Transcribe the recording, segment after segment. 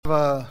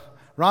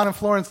Ron and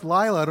Florence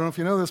Lila, I don't know if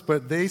you know this,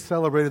 but they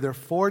celebrated their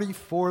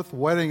 44th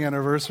wedding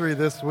anniversary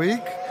this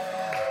week.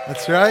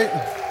 That's right.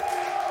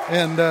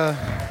 And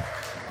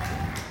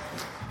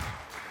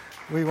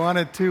we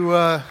wanted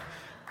to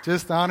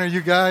just honor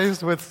you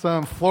guys with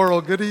some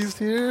floral goodies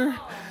here.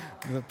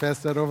 I'm going to pass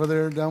that over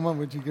there, Delma.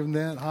 Would you give them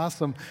that?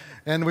 Awesome.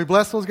 And we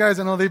bless those guys.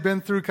 I know they've been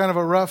through kind of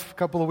a rough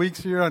couple of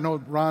weeks here. I know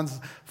Ron's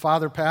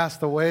father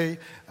passed away,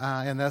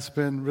 and that's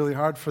been really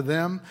hard for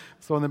them.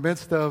 So in the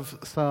midst of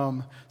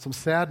some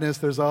sadness,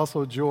 there's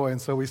also joy.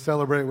 And so we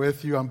celebrate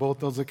with you on both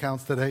those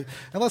accounts today.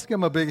 And let's give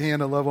them a big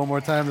hand of love one more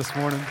time this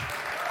morning.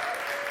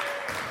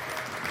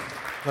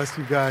 Bless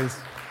you guys.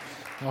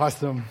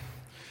 Awesome.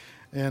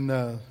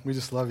 And we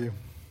just love you.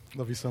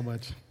 Love you so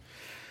much.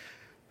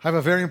 I have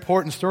a very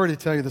important story to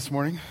tell you this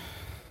morning.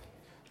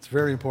 It's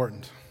very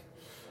important.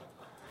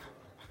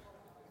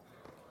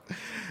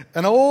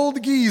 An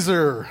old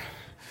geezer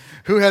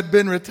who had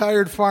been a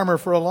retired farmer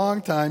for a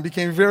long time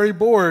became very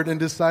bored and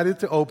decided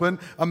to open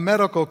a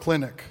medical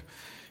clinic.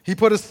 He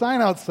put a sign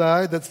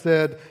outside that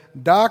said,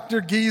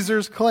 "Dr.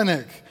 Geezer's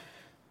Clinic.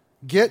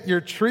 Get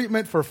your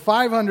treatment for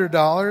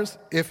 $500.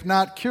 If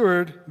not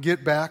cured,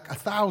 get back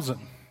 $1,000.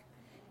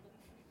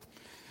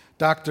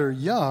 Dr.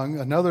 Young,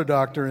 another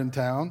doctor in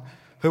town,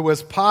 who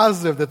was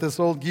positive that this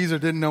old geezer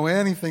didn't know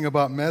anything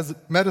about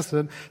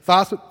medicine,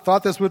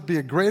 thought this would be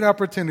a great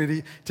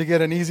opportunity to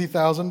get an easy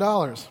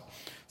 $1,000.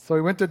 So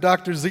he went to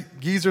Dr.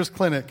 Geezer's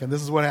clinic, and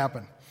this is what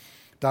happened.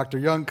 Dr.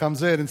 Young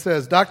comes in and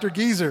says, "Dr.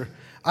 Geezer,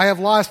 I have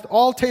lost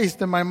all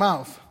taste in my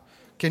mouth.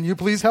 Can you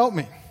please help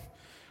me?"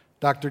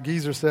 Dr.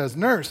 Geezer says,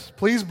 "Nurse,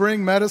 please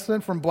bring medicine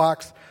from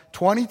box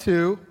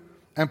 22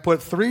 and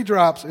put 3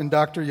 drops in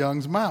Dr.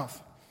 Young's mouth."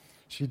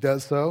 She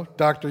does so.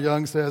 Dr.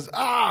 Young says,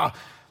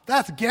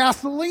 "That's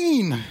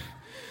gasoline."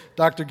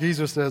 Dr.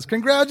 Geezer says,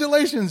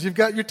 "Congratulations, you've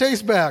got your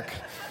taste back.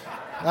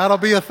 That'll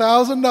be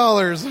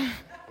 $1,000.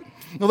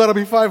 No, that'll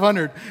be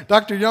 $500.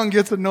 Dr. Young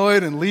gets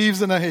annoyed and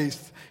leaves in a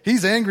haste.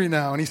 He's angry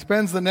now, and he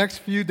spends the next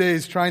few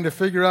days trying to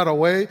figure out a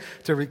way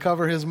to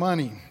recover his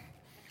money.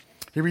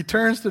 He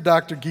returns to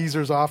Dr.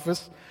 Geezer's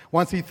office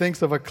once he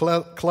thinks of a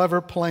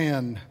clever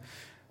plan.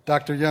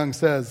 Dr. Young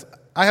says,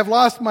 "I have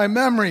lost my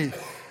memory.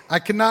 I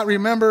cannot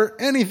remember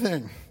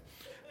anything."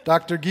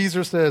 Dr.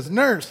 Geezer says,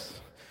 "Nurse,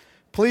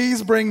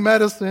 please bring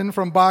medicine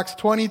from box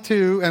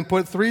 22 and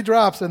put 3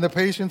 drops in the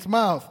patient's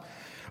mouth."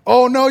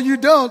 "Oh, no, you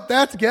don't.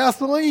 That's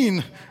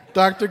gasoline."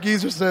 Dr.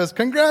 Geezer says,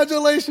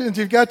 "Congratulations,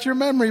 you've got your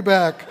memory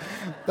back.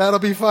 That'll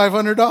be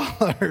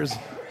 $500.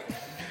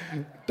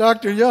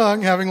 Dr.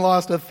 Young, having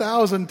lost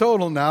 $1,000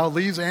 total now,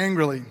 leaves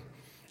angrily.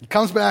 He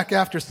comes back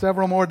after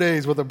several more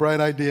days with a bright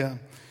idea.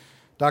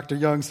 Dr.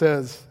 Young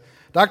says,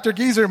 "Dr.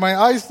 Geezer, my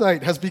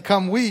eyesight has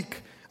become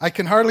weak. I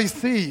can hardly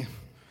see."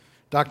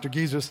 Dr.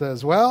 Geezer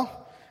says, "Well,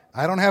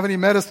 I don't have any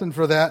medicine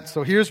for that,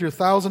 so here's your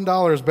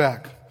 $1,000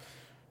 back."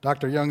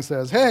 Dr. Young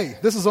says, "Hey,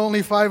 this is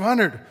only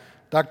 $500.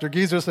 Dr.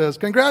 Geezer says,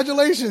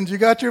 "Congratulations, you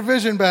got your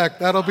vision back.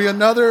 That'll be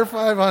another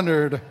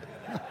 $500.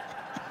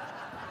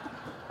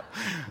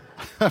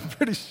 I'm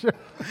pretty sure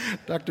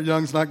Dr.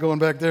 Young's not going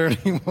back there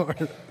anymore.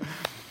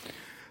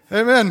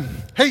 Amen.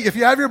 Hey, if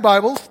you have your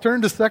Bibles,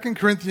 turn to 2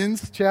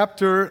 Corinthians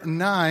chapter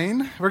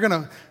 9. We're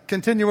going to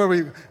continue where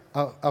we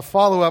a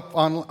follow-up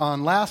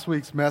on last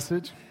week's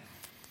message.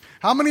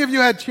 How many of you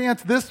had a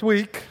chance this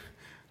week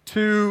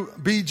to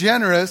be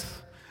generous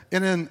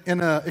in an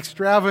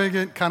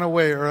extravagant kind of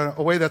way, or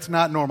a way that's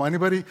not normal?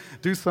 Anybody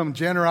do some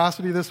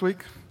generosity this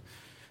week?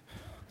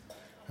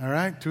 All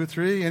right, 2 or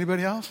 3.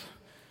 Anybody else?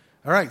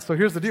 All right, so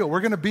here's the deal.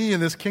 We're going to be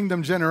in this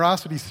Kingdom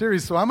Generosity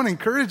series, so I'm going to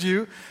encourage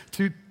you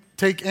to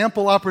take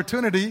ample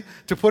opportunity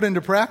to put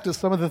into practice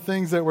some of the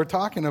things that we're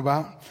talking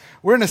about.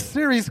 We're in a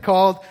series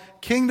called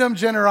Kingdom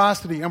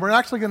Generosity, and we're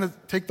actually going to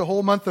take the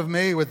whole month of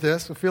May with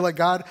this. I feel like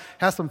God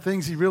has some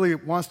things He really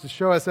wants to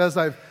show us as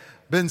I've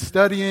been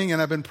studying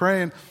and I've been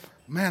praying.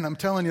 Man, I'm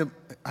telling you,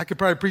 I could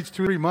probably preach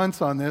 2 or 3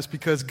 months on this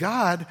because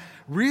God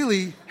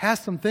really has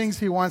some things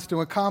He wants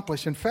to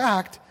accomplish. In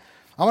fact,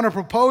 I want to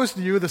propose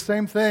to you the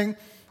same thing.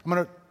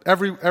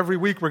 Every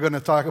week we're going to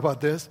talk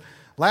about this.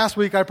 Last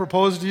week I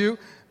proposed to you,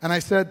 and I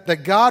said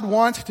that God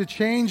wants to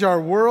change our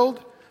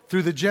world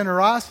through the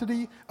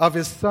generosity of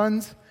His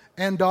sons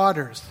and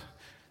daughters.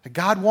 That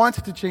God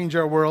wants to change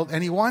our world,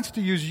 and He wants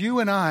to use you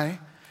and I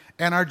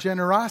and our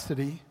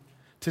generosity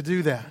to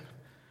do that.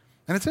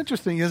 And it's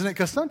interesting, isn't it?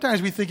 Because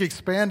sometimes we think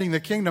expanding the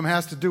kingdom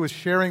has to do with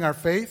sharing our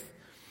faith,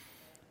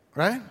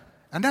 right?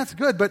 And that's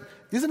good, but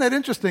isn't that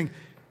interesting?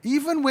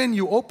 Even when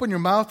you open your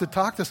mouth to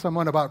talk to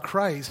someone about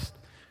Christ,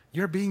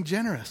 you're being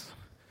generous.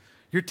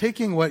 You're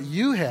taking what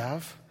you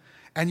have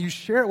and you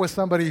share it with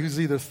somebody who's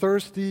either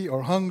thirsty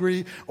or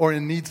hungry or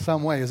in need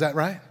some way. Is that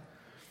right?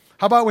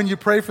 How about when you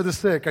pray for the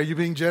sick? Are you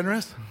being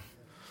generous?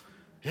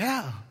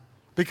 Yeah.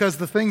 Because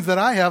the things that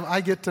I have,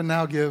 I get to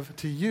now give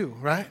to you,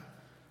 right?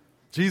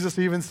 Jesus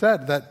even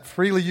said that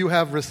freely you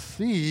have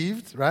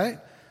received, right?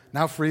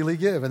 Now freely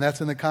give. And that's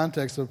in the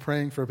context of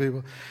praying for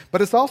people.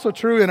 But it's also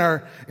true in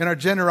our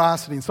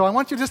generosity. And so I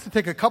want you just to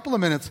take a couple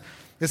of minutes.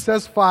 It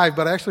says 5,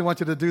 but I actually want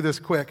you to do this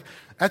quick.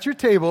 At your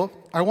table,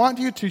 I want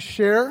you to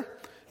share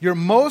your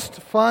most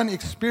fun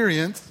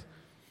experience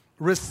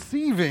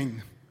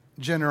receiving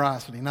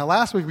generosity. Now,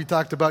 last week we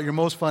talked about your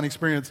most fun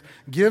experience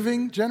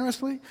giving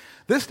generously.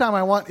 This time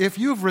I want, if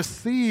you've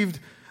received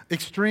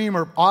extreme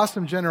or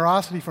awesome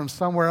generosity from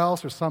somewhere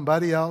else or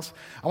somebody else,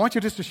 I want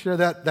you just to share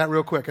that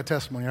real quick, a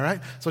testimony, all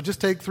right? So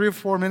just take 3 or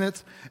 4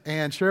 minutes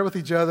and share with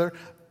each other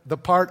the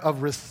part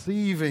of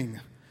receiving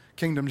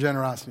kingdom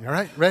generosity, all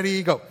right?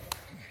 Ready, go.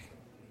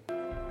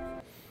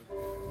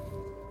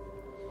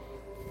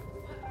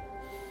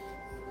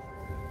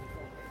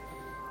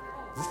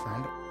 Does this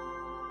sound?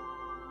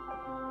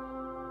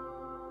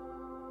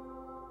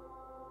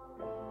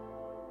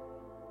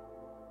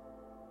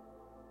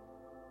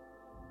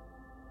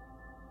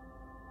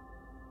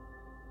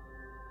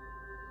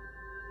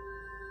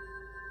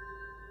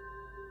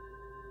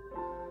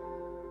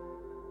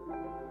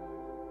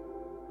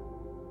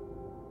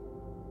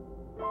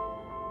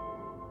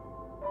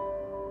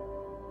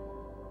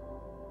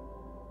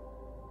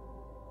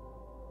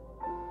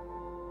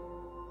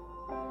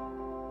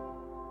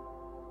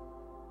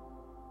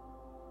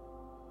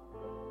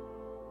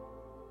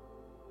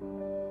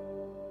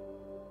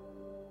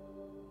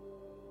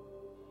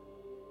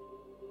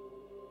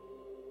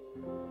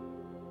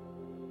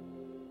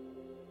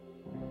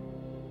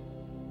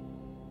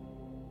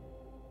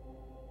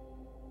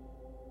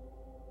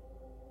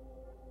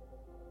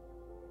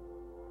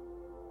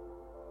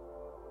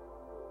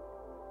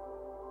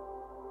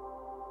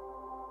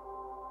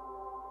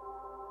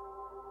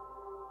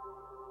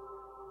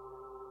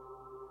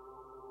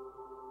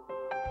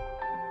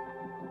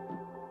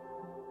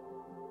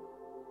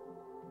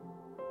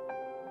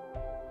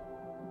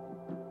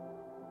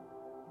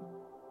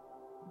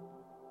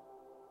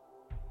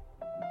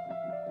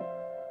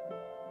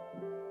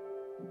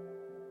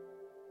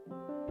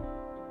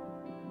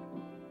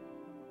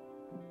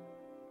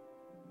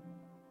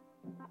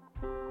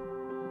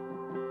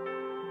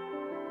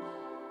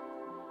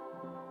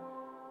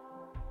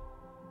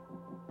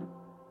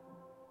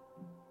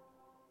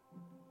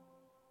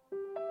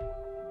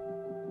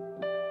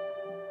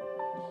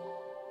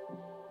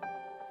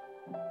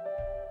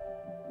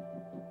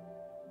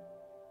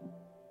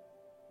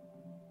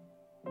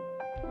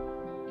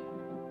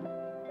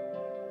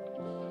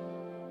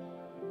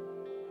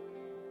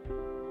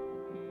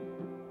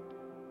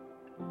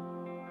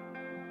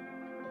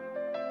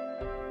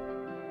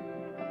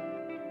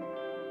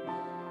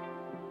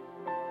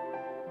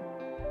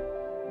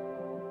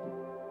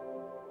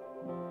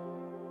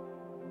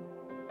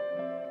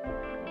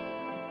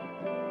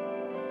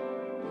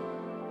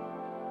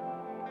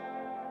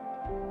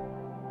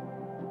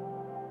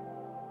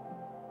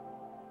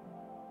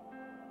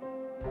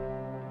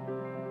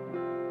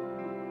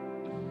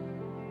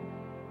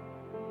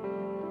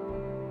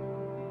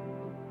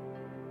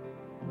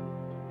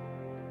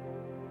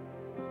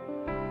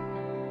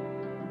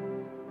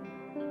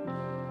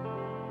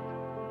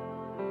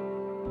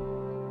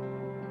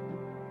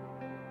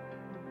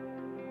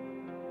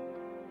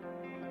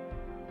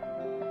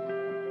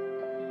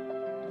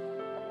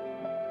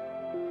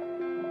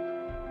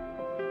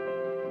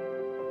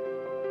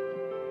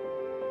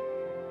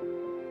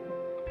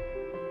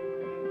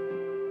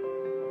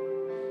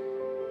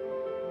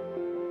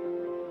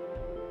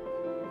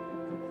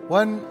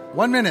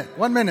 One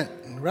minute.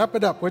 Wrap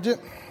it up, would you?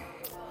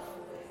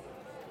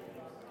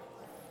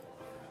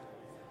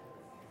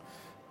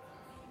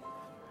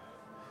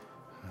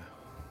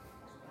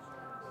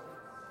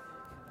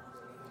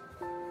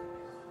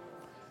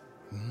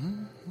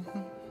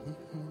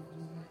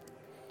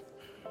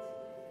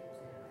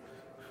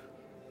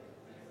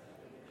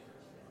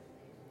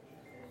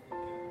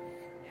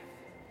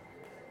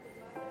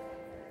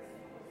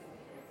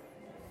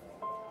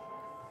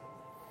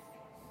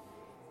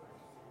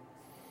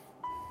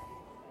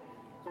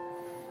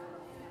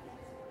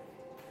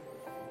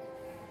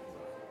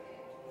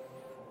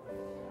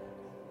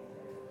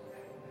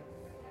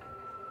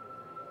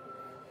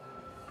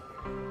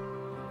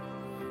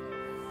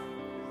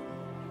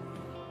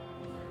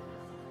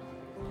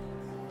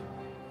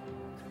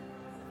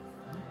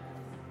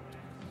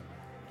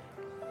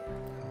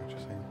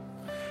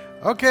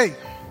 Okay,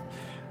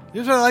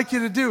 here's what I'd like you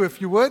to do, if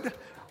you would.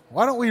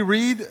 Why don't we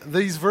read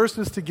these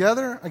verses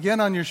together? Again,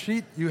 on your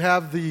sheet, you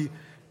have the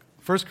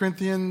 1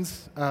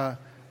 Corinthians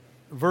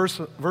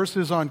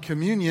verses on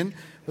communion.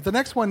 But the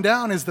next one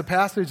down is the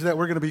passage that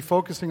we're going to be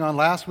focusing on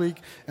last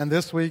week and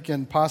this week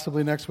and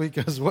possibly next week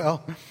as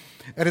well.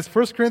 And it's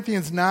 1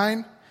 Corinthians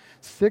 9,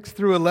 6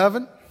 through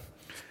 11.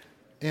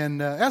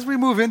 And as we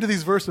move into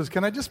these verses,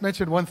 can I just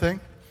mention one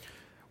thing?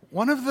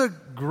 One of the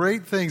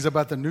great things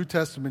about the New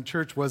Testament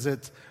church was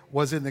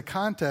in the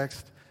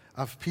context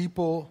of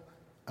people,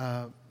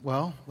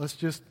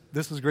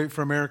 this is great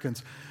for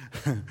Americans,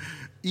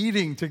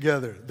 eating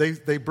together.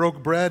 They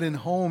broke bread in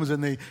homes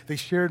and they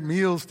shared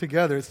meals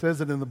together. It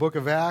says it in the book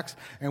of Acts,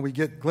 and we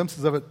get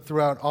glimpses of it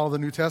throughout all the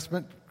New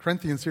Testament.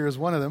 Corinthians here is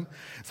one of them.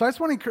 So I just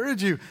want to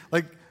encourage you,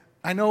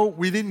 I know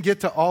we didn't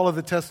get to all of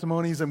the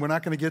testimonies, and we're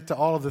not going to get to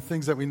all of the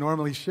things that we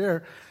normally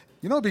share.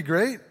 You know what would be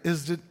great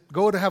is to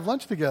go to have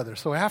lunch together.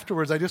 So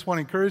afterwards, I just want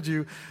to encourage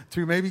you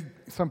to maybe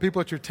some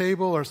people at your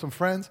table or some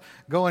friends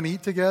go and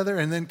eat together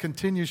and then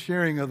continue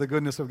sharing of the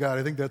goodness of God.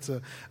 I think that's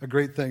a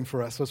great thing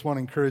for us. So I just want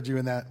to encourage you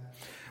in that.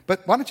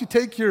 But why don't you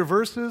take your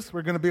verses?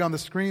 We're going to be on the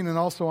screen and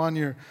also on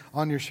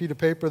your sheet of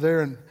paper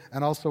there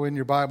and also in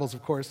your Bibles,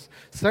 of course.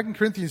 2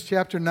 Corinthians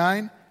chapter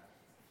 9,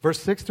 verse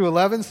 6 to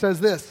 11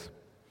 says this.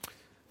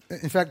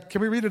 In fact,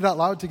 can we read it out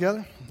loud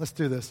together? Let's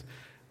do this.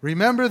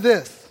 Remember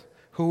this.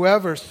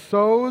 Whoever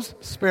sows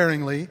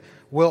sparingly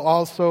will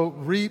also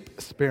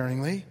reap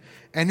sparingly,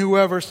 and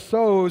whoever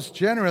sows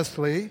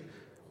generously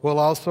will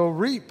also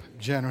reap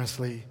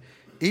generously.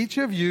 Each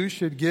of you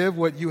should give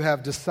what you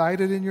have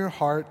decided in your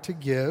heart to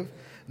give,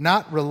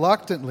 not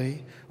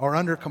reluctantly or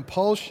under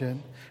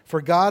compulsion, for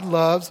God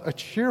loves a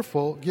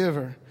cheerful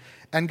giver.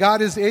 And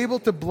God is able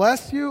to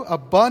bless you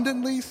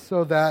abundantly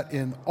so that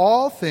in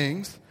all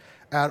things,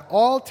 at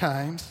all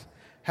times,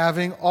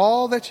 having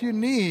all that you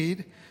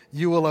need,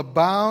 you will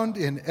abound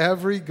in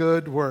every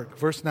good work.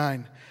 Verse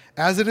 9,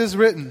 as it is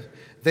written,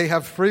 they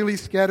have freely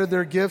scattered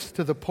their gifts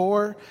to the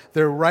poor,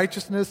 their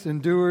righteousness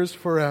endures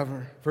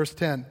forever. Verse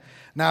 10,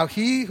 now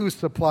he who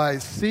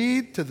supplies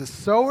seed to the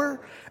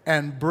sower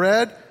and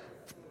bread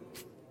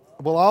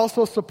will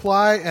also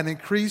supply and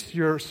increase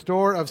your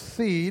store of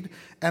seed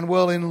and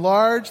will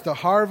enlarge the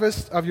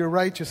harvest of your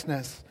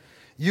righteousness.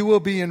 You will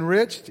be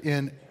enriched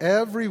in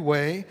every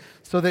way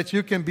so that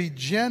you can be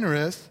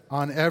generous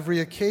on every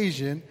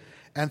occasion.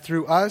 And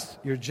through us,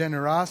 your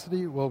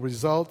generosity will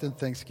result in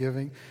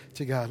thanksgiving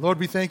to God. Lord,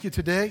 we thank you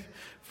today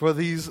for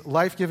these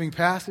life-giving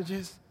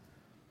passages.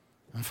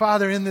 And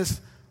Father, in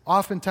this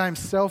oftentimes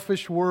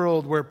selfish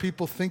world where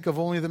people think of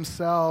only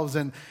themselves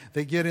and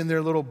they get in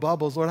their little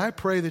bubbles, Lord, I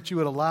pray that you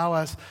would allow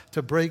us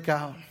to break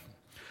out.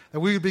 That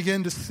we would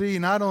begin to see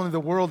not only the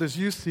world as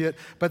you see it,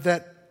 but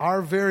that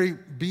our very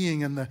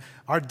being and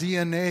our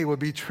DNA would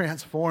be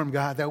transformed,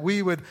 God. That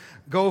we would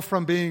go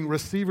from being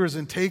receivers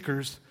and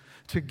takers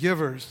to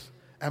givers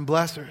and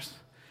blessers.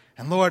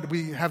 And Lord,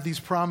 we have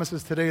these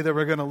promises today that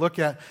we're going to look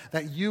at,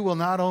 that you will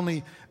not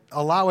only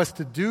allow us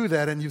to do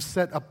that, and you've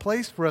set a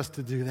place for us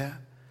to do that,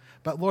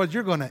 but Lord,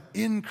 you're going to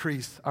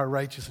increase our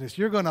righteousness.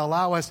 You're going to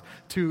allow us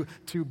to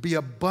be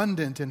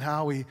abundant in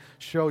how we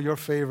show your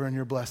favor and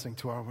your blessing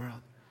to our world.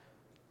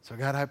 So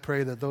God, I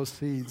pray that those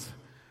seeds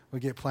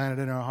would get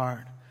planted in our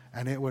heart,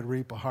 and it would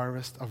reap a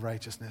harvest of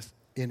righteousness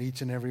in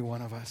each and every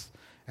one of us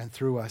and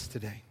through us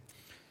today.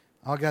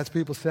 All God's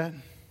people said?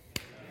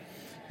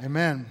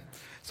 Amen.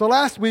 So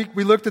last week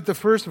we looked at the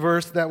first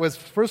verse that was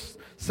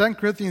 2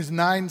 Corinthians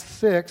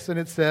 9:6, and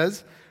it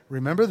says,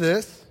 remember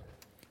this,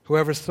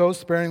 whoever sows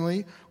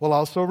sparingly will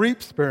also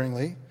reap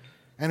sparingly,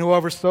 and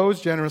whoever sows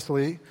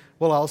generously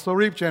will also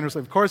reap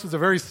generously. Of course, it's a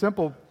very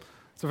simple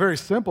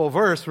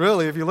verse,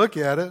 really, if you look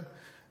at it.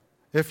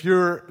 If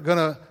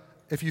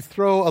you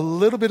throw a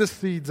little bit of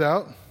seeds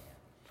out,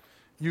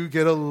 you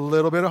get a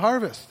little bit of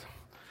harvest.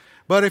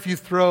 But if you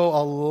throw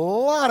a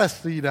lot of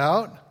seed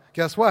out,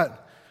 guess what?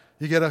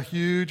 You get a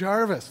huge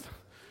harvest.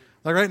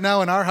 Like right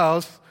now in our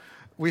house,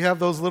 we have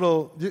those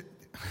little,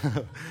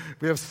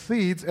 we have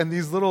seeds and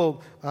these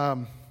little,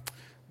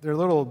 they're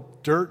little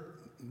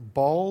dirt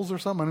balls or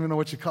something. I don't even know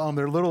what you call them.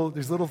 They're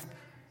these little,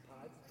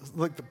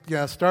 like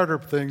starter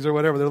things or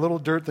whatever. They're little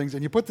dirt things.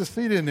 And you put the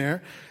seed in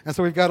there. And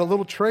so we've got a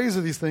little trays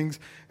of these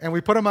things. And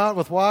we put them out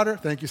with water.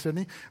 Thank you,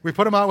 Sydney. We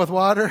put them out with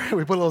water.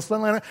 We put a little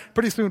sunlight on it.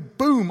 Pretty soon,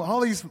 boom,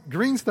 all these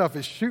green stuff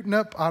is shooting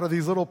up out of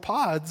these little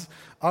pods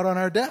out on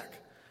our deck.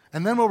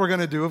 And then what we're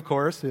going to do, of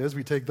course, is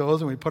we take those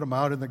and we put them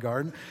out in the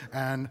garden,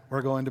 and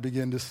we're going to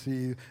begin to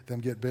see them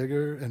get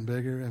bigger and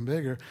bigger and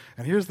bigger.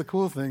 And here's the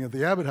cool thing. At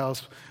the Abbott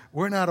House,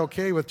 we're not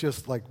okay with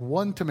just like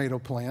one tomato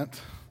plant.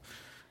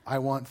 I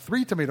want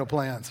 3 tomato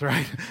plants,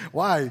 right?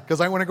 Why?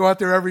 Because I want to go out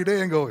there every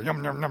day and go,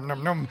 yum, yum, yum,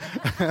 yum, yum.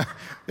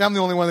 I'm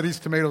the only one that eats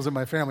tomatoes in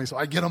my family, so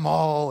I get them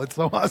all. It's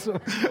so awesome.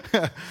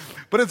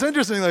 But it's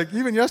interesting, like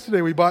even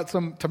yesterday we bought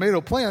some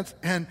tomato plants,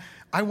 and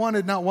I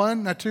wanted not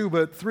 1, not 2,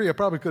 but 3. I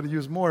probably could have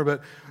used more,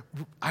 but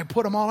I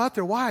put them all out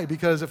there. Why?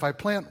 Because if I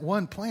plant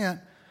one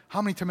plant,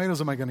 how many tomatoes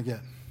am I going to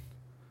get?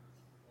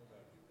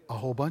 A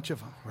whole bunch of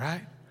them,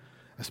 right?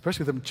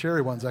 Especially the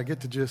cherry ones, I get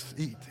to just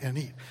eat and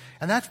eat.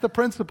 And that's the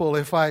principle.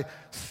 If I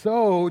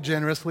sow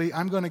generously,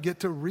 I'm going to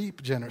get to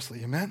reap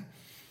generously. Amen?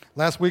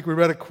 Last week we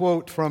read a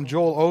quote from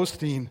Joel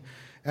Osteen,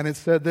 and it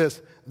said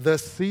this, the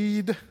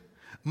seed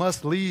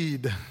must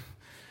lead.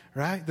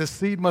 Right? The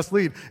seed must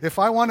lead. If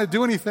I want to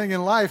do anything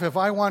in life, if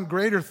I want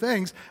greater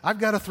things, I've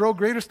got to throw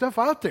greater stuff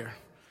out there.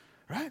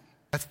 Right?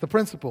 That's the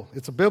principle.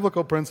 It's a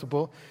biblical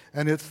principle,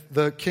 and it's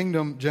the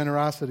kingdom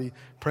generosity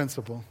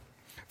principle.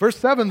 Verse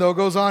 7, though,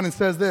 goes on and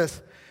says this,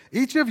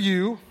 each of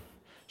you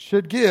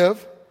should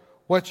give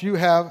what you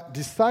have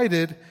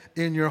decided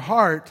in your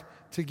heart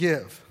to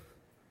give,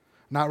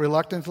 not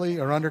reluctantly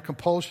or under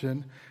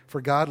compulsion,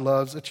 for God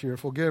loves a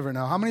cheerful giver.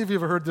 Now, how many of you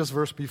have heard this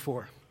verse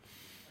before?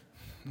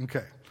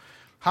 Okay.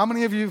 How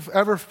many of you have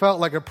ever felt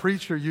like a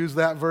preacher used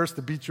that verse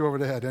to beat you over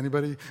the head?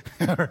 Anybody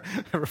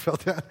ever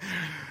felt that?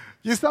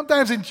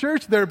 Sometimes in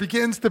church there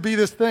begins to be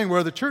this thing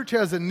where the church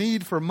has a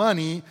need for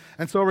money,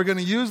 and so we're going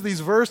to use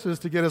these verses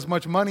to get as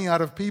much money out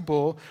of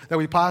people that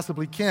we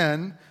possibly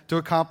can to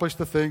accomplish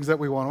the things that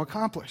we want to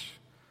accomplish.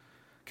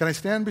 Can I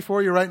stand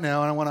before you right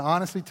now, and I want to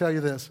honestly tell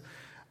you this.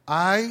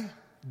 I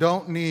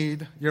don't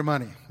need your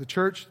money. The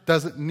church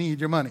doesn't need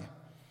your money.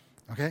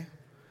 Okay?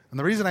 And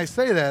the reason I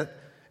say that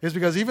is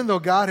because even though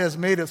God has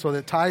made it so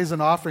that tithes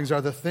and offerings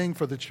are the thing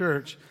for the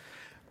church,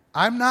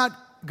 I'm not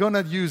going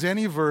to use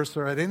any verse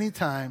or at any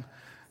time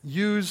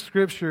use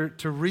Scripture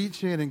to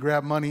reach in and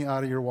grab money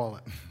out of your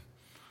wallet.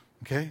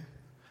 Okay?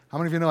 How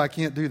many of you know I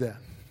can't do that?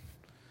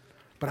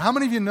 But how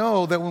many of you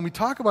know that when we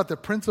talk about the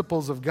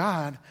principles of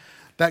God,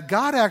 that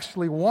God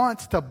actually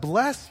wants to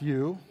bless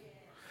you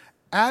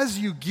as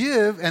you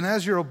give and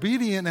as you're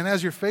obedient and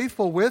as you're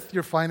faithful with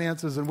your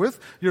finances and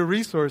with your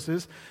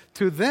resources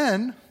to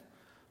then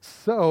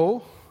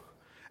sow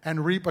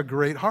and reap a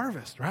great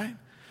harvest, right?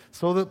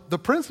 So the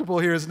principle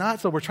here is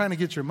not so we're trying to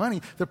get your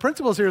money. The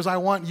principle here is I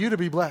want you to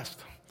be blessed.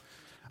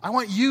 I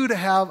want you to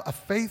have a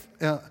faith,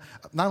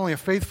 not only a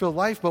faith-filled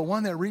life, but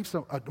one that reaps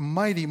a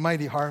mighty,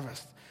 mighty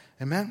harvest.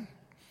 Amen?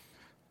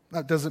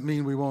 That doesn't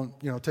mean we won't,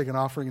 take an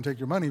offering and take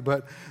your money,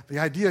 but the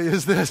idea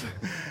is this.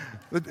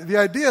 The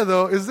idea,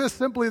 though, is this,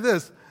 simply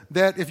this,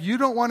 that if you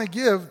don't want to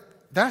give,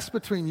 that's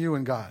between you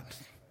and God.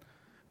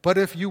 But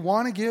if you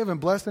want to give and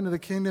bless into the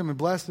kingdom and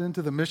bless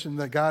into the mission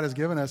that God has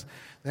given us,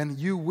 then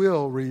you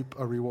will reap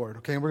a reward.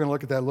 Okay, and we're going to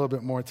look at that a little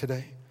bit more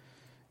today.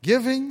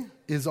 Giving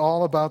is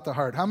all about the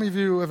heart. How many of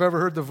you have ever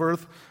heard the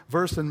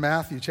verse in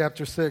Matthew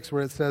chapter 6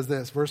 where it says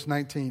this, verse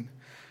 19?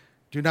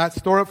 Do not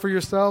store up for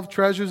yourself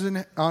treasures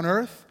on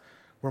earth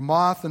where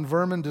moth and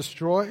vermin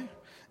destroy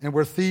and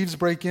where thieves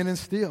break in and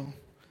steal.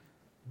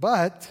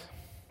 But,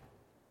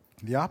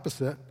 the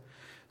opposite,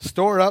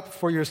 store up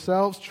for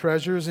yourselves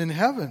treasures in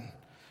heaven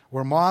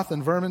where moth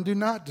and vermin do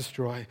not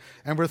destroy,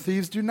 and where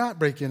thieves do not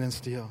break in and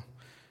steal.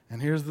 And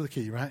here's the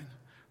key, right?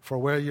 For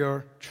where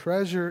your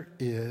treasure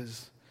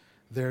is,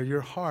 there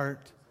your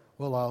heart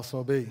will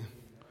also be.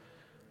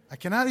 I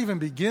cannot even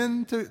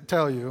begin to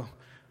tell you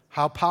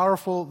how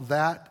powerful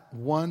that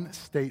one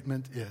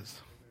statement is.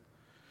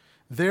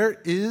 There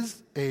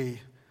is a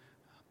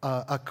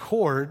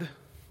cord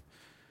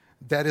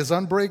that is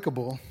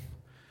unbreakable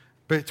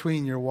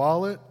between your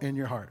wallet and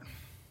your heart.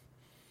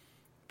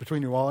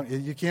 Between your wallet,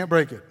 you can't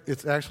break it.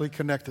 It's actually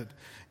connected.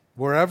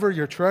 Wherever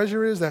your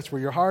treasure is, that's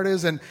where your heart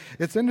is. And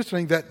it's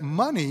interesting that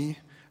money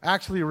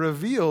actually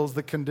reveals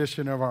the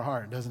condition of our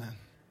heart, doesn't it?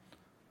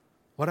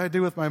 What I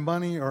do with my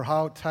money or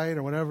how tight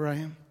or whatever I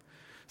am.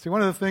 See,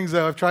 one of the things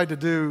that I've tried to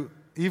do,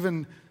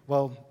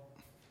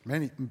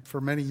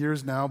 for many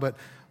years now, but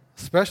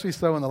especially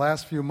so in the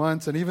last few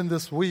months, and even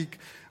this week,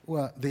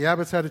 the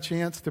Abbotts had a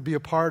chance to be a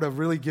part of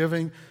really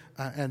giving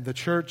and the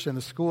church and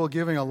the school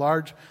giving a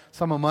large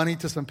sum of money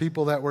to some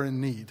people that were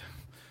in need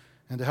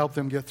and to help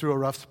them get through a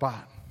rough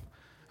spot.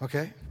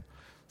 Okay?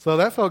 So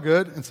that felt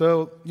good. And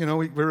so, we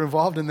were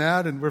involved in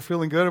that and we're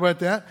feeling good about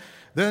that.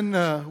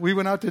 Then we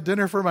went out to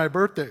dinner for my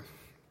birthday.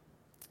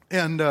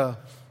 And can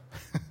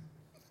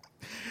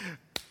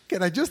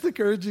I just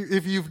encourage you,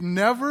 if you've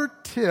never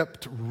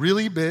tipped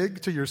really big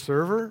to your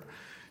server,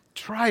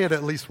 try it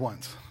at least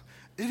once.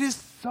 It is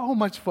so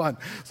much fun.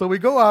 So we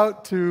go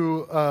out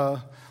to...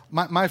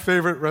 My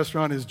favorite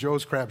restaurant is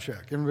Joe's Crab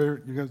Shack.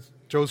 Everybody, you guys,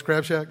 Joe's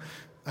Crab Shack?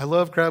 I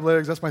love crab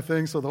legs. That's my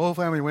thing. So the whole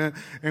family went,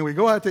 and we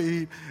go out to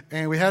eat,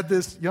 and we had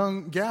this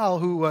young gal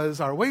who was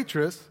our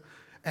waitress,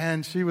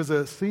 and she was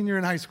a senior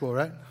in high school,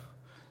 right?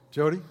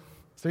 Jody?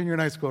 Senior in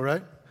high school,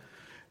 right?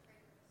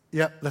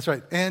 Yeah, that's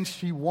right. And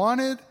she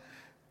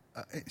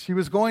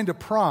was going to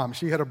prom.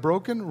 She had a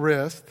broken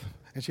wrist,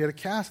 and she had a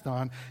cast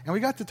on, and we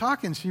got to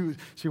talking.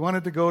 She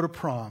wanted to go to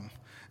prom.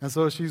 And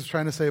so she's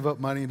trying to save up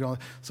money.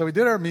 So we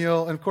did our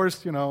meal, and of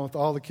course, with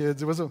all the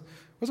kids, it was a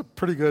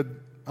pretty good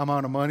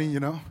amount of money,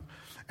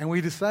 And we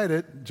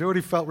decided,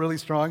 Jody felt really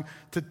strong,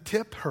 to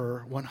tip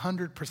her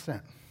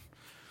 100%.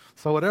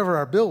 So whatever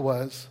our bill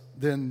was,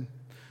 then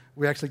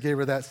we actually gave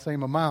her that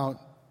same amount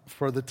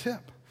for the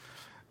tip.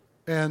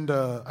 And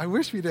I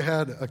wish we'd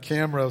had a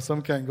camera of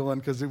some kind going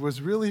because it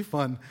was really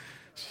fun.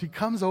 She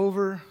comes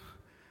over,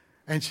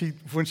 and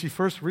when she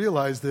first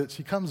realized it,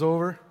 she comes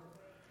over.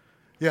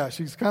 Yeah,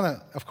 she's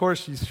of course,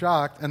 she's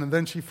shocked. And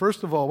then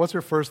first of all, what's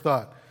her first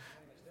thought?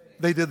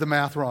 They did the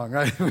math wrong,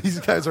 right?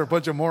 These guys are a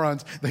bunch of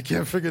morons. They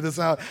can't figure this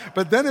out.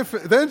 But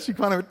then she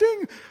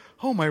ding,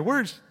 oh my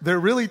words, they're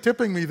really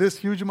tipping me this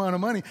huge amount of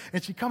money.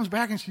 And she comes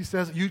back and she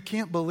says, you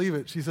can't believe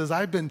it. She says,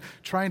 I've been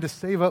trying to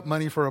save up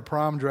money for a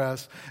prom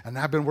dress, and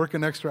I've been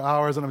working extra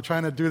hours, and I'm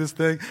trying to do this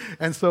thing.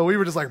 And so we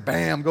were just like,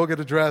 bam, go get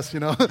a dress,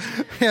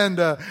 And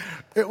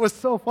it was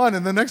so fun.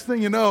 And the next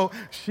thing you know,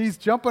 she's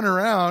jumping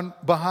around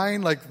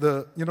behind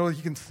you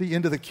can see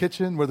into the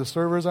kitchen where the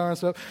servers are and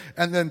stuff.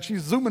 And then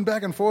she's zooming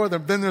back and forth.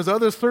 And then there's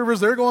other servers,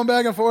 they're going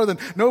back and forth, and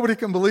nobody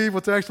can believe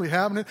what's actually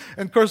happening.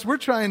 And of course, we're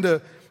trying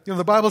to,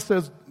 the Bible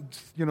says,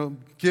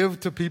 give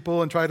to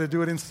people and try to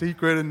do it in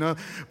secret.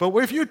 But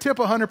if you tip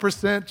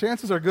 100%,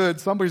 chances are good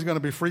somebody's going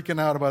to be freaking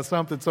out about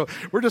something. So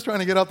we're just trying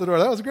to get out the door.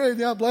 That was great.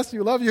 Yeah, bless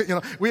you, love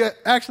you. We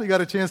actually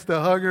got a chance to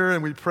hug her,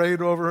 and we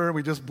prayed over her,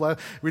 and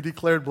we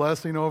declared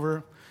blessing over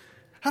her.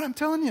 And I'm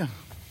telling you,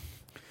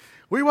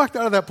 we walked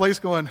out of that place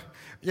going,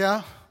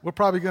 yeah, we're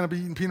probably going to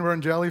be eating peanut butter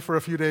and jelly for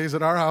a few days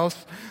at our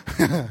house,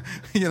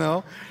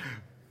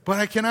 But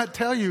I cannot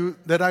tell you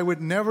that I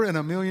would never in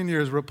a million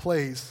years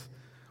replace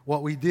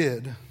what we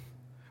did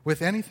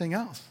with anything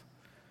else.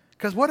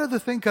 Because what other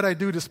thing could I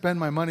do to spend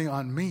my money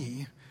on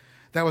me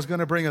that was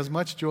going to bring as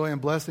much joy and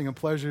blessing and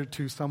pleasure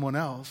to someone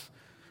else,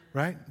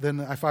 right,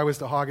 than if I was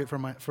to hog it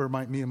for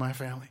me and my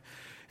family.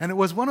 And it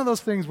was one of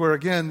those things where,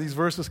 again, these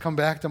verses come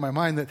back to my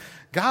mind that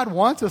God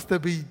wants us to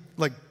be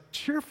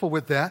cheerful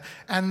with that,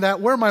 and that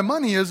where my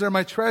money is, there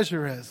my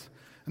treasure is.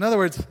 In other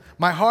words,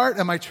 my heart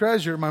and my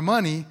treasure, my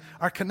money,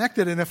 are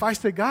connected. And if I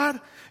say, God,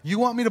 you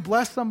want me to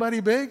bless somebody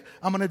big,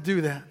 I'm going to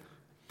do that.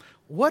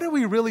 What are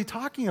we really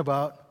talking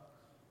about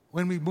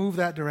when we move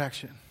that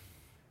direction?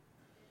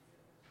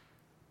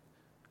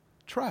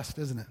 Trust,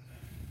 isn't it?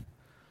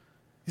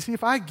 You see,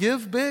 if I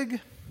give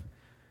big,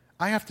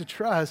 I have to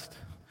trust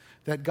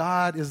that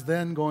God is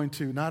then going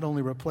to not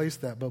only replace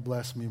that, but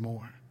bless me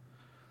more.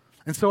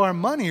 And so our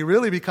money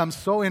really becomes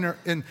so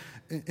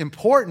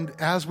important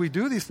as we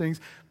do these things,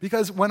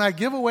 because when I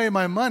give away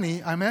my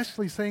money, I'm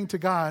actually saying to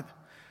God,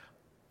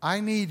 I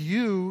need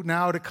you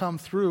now to come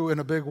through in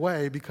a big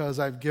way because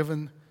I've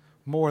given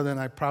more than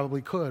I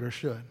probably could or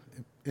should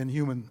in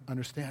human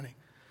understanding.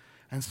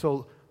 And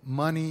so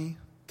money,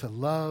 to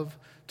love,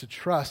 to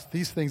trust,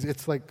 these things,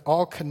 it's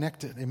all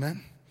connected.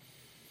 Amen?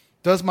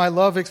 Does my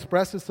love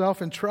express itself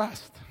in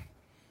trust?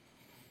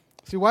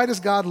 See, why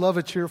does God love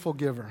a cheerful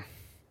giver?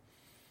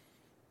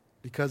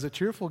 Because a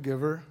cheerful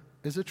giver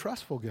is a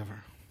trustful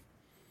giver.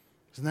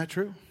 Isn't that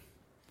true?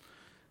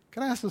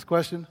 Can I ask this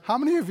question? How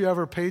many of you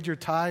ever paid your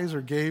tithes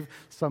or gave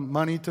some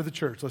money to the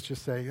church, let's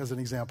just say, as an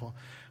example?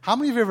 How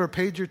many of you ever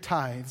paid your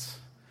tithes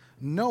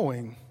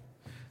knowing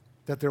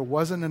that there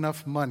wasn't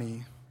enough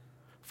money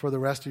for the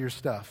rest of your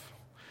stuff,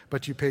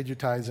 but you paid your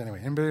tithes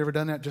anyway? Anybody ever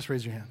done that? Just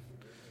raise your hand.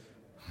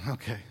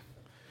 Okay.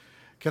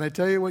 Can I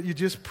tell you what you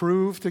just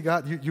proved to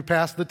God? You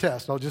passed the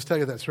test. I'll just tell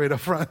you that straight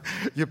up front.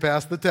 You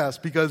passed the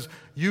test because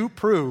you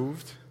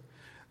proved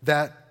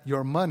that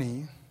your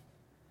money,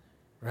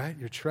 right,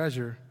 your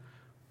treasure,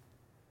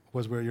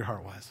 was where your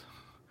heart was.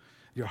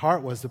 Your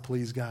heart was to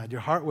please God. Your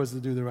heart was to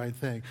do the right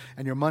thing.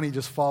 And your money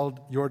just followed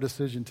your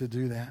decision to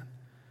do that.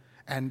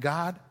 And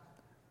God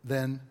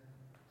then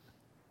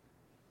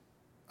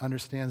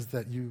understands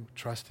that you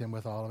trust him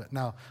with all of it.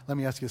 Now, let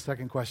me ask you a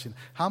second question.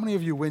 How many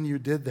of you, when you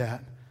did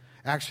that,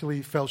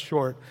 actually fell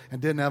short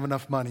and didn't have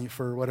enough money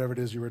for whatever it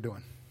is you were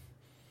doing?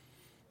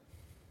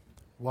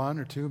 One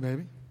or two,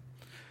 maybe.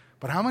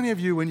 But how many of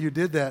you, when you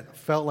did that,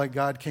 felt like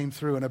God came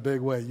through in a big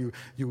way?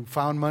 You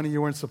found money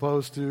you weren't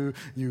supposed to,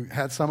 you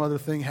had some other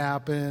thing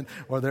happen,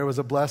 or there was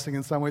a blessing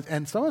in some ways.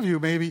 And some of you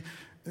maybe,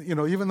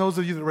 even those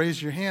of you that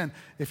raised your hand,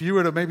 if you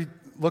were to maybe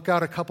look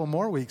out a couple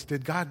more weeks,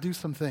 did God do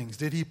some things?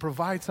 Did he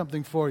provide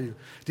something for you?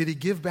 Did he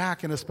give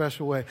back in a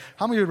special way?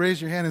 How many of you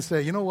raise your hand and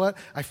say, you know what,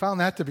 I found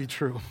that to be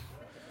true?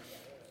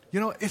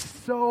 It's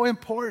so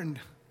important.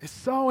 It's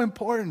so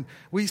important.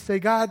 We say,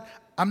 God,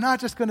 I'm not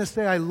just going to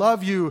say I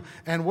love you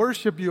and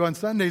worship you on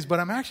Sundays, but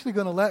I'm actually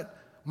going to let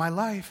my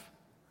life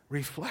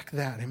reflect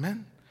that.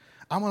 Amen?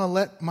 I'm going to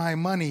let my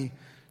money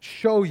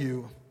show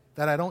you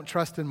that I don't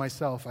trust in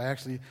myself. I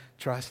actually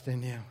trust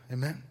in you.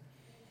 Amen?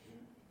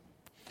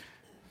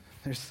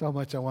 There's so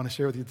much I want to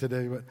share with you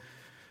today, but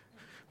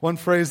one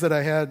phrase that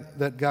I had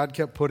that God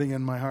kept putting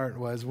in my heart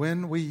was,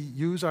 when we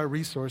use our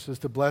resources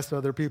to bless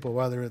other people,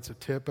 whether it's a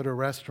tip at a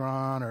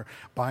restaurant or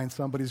buying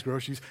somebody's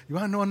groceries, you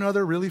want to know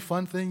another really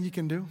fun thing you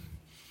can do?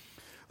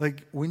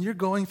 Like when you're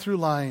going through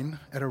line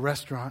at a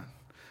restaurant,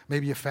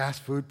 maybe a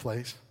fast food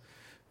place,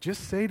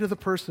 just say to the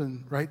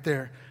person right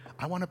there,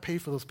 I want to pay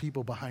for those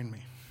people behind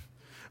me.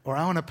 Or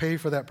I want to pay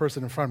for that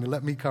person in front of me.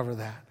 Let me cover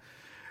that.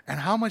 And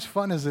how much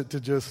fun is it to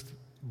just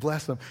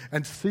bless them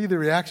and see the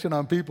reaction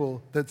on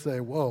people that say,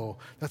 whoa,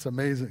 that's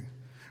amazing.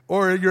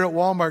 Or you're at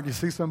Walmart, you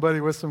see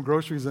somebody with some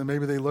groceries and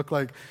maybe they look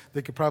like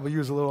they could probably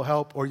use a little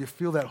help, or you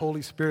feel that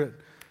Holy Spirit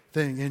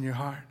thing in your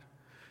heart.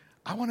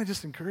 I want to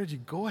just encourage you,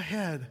 go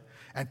ahead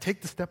and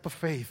take the step of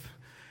faith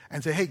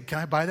and say, hey, can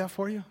I buy that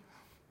for you?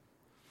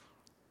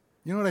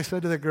 You know what I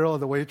said to that girl,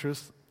 the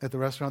waitress at the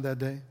restaurant that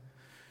day?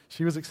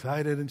 She was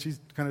excited and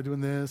she's kind of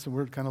doing this and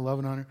we're kind of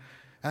loving on her.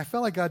 And I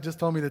felt like God just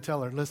told me to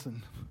tell her,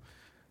 listen,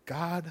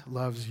 God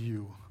loves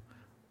you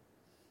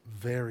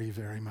very,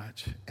 very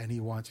much, and he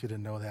wants you to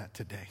know that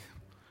today.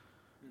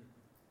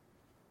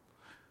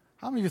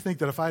 How many of you think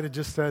that if I had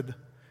just said,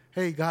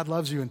 hey, God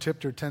loves you, and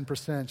tipped her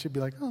 10%, she'd be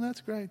like, oh,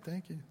 that's great,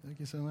 thank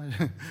you so much.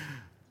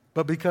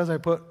 But because I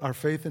put our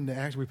faith into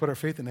action, we put our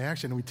faith into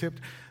action, and we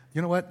tipped,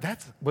 you know what,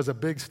 that was a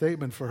big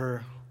statement for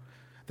her,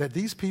 that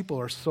these people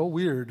are so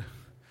weird,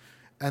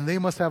 and they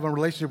must have a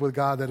relationship with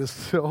God that is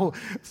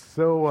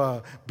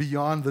so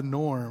beyond the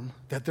norm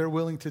that they're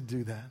willing to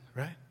do that,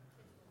 right?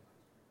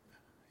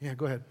 Yeah,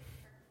 go ahead.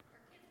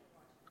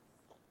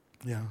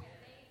 Yeah.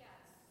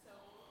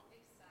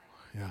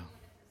 Yeah.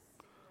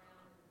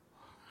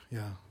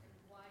 Yeah.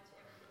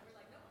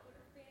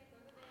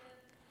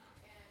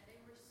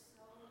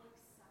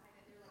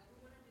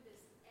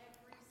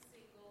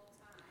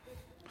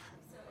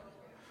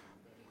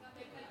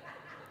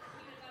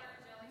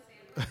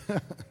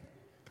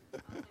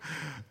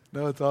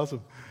 No, it's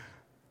awesome.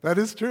 That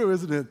is true,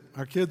 isn't it?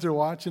 Our kids are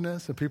watching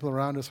us, and people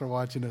around us are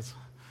watching us.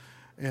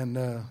 And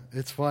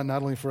it's fun,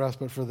 not only for us,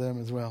 but for them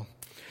as well.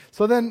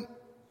 So then,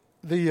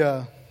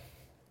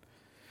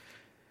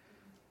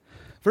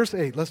 verse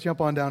 8, let's jump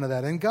on down to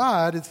that. And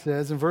God, it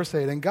says in verse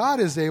 8, and God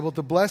is able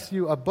to bless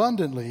you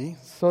abundantly,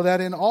 so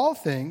that in all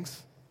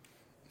things,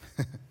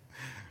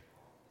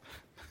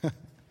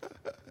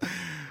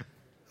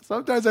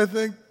 sometimes I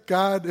think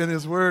God and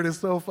His Word is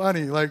so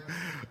funny. Like,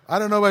 I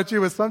don't know about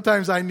you, but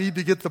sometimes I need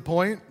to get the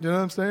point. You know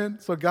what I'm saying?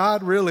 So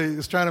God really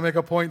is trying to make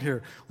a point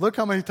here. Look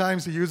how many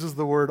times He uses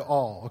the word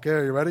all. Okay,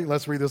 are you ready?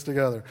 Let's read this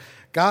together.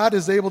 God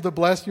is able to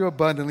bless you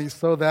abundantly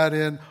so that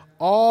in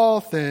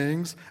all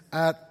things,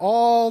 at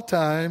all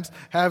times,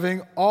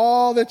 having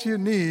all that you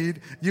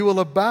need, you will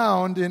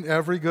abound in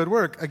every good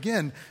work.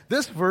 Again,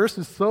 this verse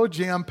is so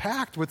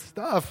jam-packed with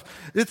stuff,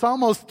 it's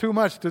almost too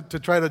much to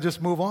try to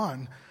just move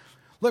on.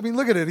 Let me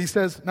look at it. He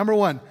says, number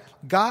one,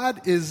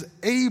 God is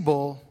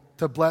able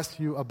to bless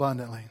you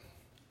abundantly.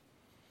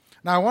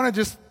 Now, I want to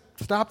just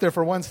stop there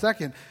for 1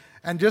 second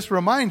and just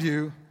remind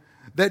you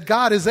that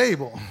God is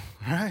able,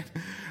 right?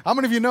 How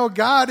many of you know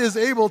God is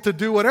able to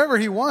do whatever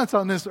He wants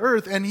on this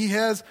earth, and He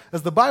has,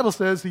 as the Bible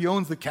says, He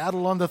owns the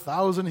cattle on the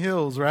 1,000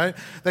 hills, right?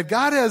 That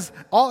God has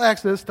all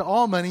access to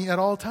all money at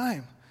all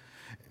time.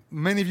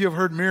 Many of you have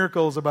heard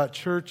miracles about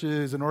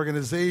churches and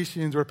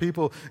organizations where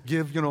people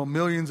give,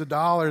 millions of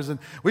dollars. And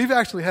we've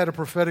actually had a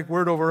prophetic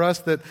word over us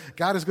that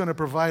God is going to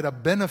provide a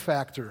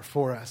benefactor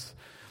for us.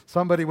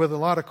 Somebody with a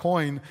lot of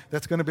coin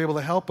that's going to be able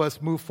to help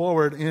us move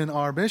forward in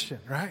our mission,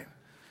 right?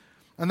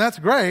 And that's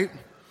great.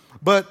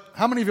 But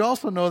how many of you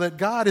also know that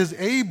God is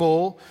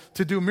able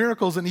to do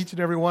miracles in each and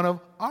every one of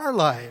our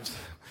lives?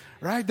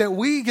 Right? That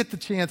we get the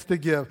chance to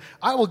give.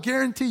 I will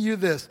guarantee you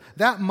this.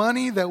 That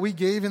money that we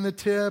gave in the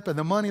tip and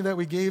the money that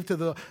we gave to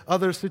the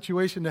other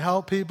situation to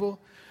help people,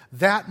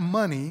 that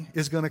money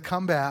is going to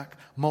come back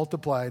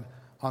multiplied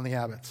on the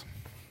habits.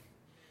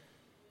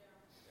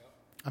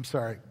 I'm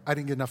sorry. I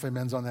didn't get enough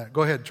amens on that.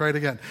 Go ahead. Try it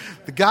again.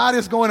 God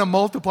is going to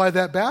multiply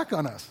that back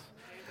on us.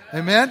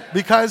 Amen?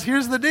 Because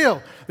here's the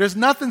deal. There's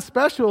nothing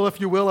special,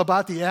 if you will,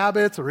 about the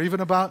Abbots or even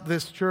about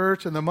this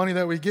church and the money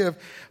that we give.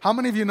 How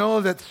many of you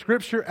know that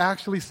Scripture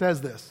actually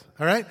says this?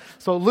 All right?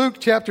 So Luke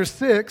chapter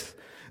 6,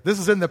 this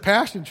is in the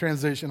Passion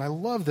Translation. I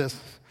love this.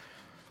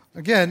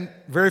 Again,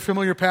 very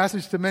familiar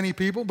passage to many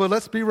people, but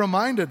let's be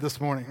reminded this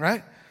morning,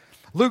 right?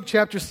 Luke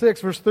chapter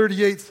 6, verse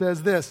 38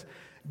 says this,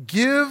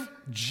 give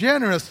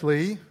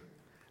generously,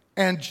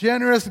 and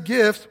generous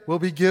gifts will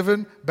be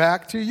given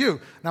back to you.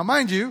 Now,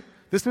 mind you,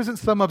 this isn't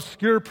some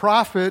obscure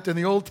prophet in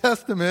the Old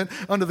Testament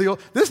under the Old.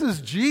 This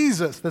is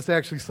Jesus that's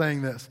actually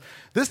saying this.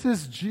 This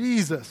is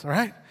Jesus, all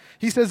right?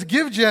 He says,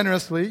 give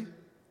generously,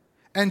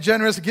 and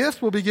generous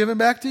gifts will be given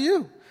back to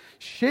you.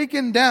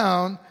 Shaken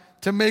down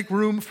to make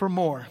room for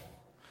more.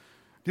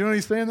 Do you know what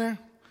he's saying there?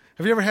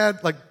 Have you ever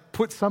had,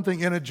 put something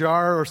in a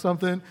jar or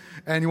something,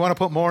 and you want to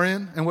put more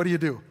in, and what do?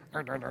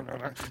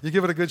 You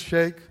give it a good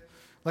shake.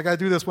 Like I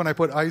do this when I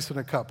put ice in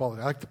a cup. I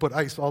like to put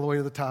ice all the way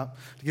to the top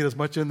to get as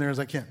much in there as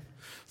I can.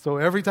 So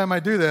every time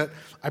I do that,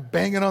 I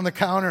bang it on the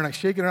counter and I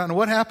shake it around. And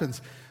what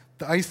happens?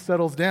 The ice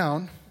settles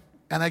down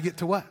and I get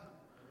to what?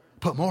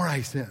 Put more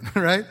ice in,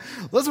 right?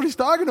 That's what he's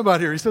talking about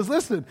here. He says,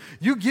 listen,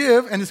 you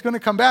give and it's going to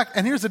come back.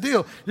 And here's the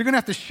deal. You're going to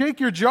have to shake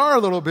your jar a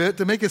little bit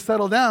to make it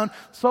settle down.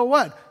 So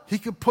what? He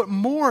could put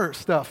more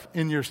stuff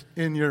in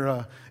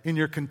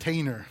your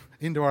container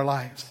into our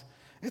lives.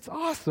 It's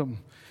awesome.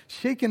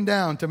 Shaken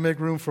down to make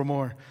room for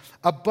more.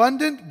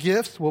 Abundant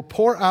gifts will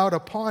pour out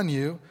upon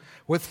you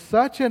with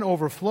such an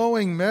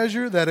overflowing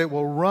measure that it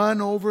will run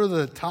over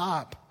the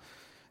top.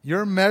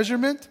 Your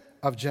measurement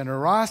of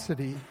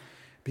generosity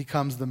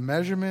becomes the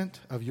measurement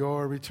of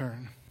your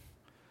return.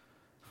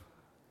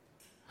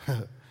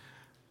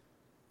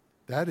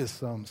 That is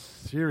some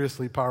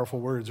seriously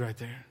powerful words right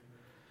there.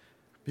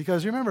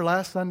 Because you remember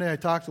last Sunday I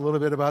talked a little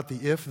bit about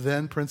the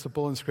if-then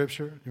principle in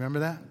Scripture. You remember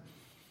that?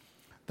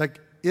 Like,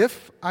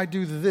 if I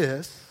do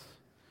this,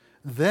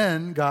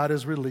 then God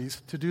is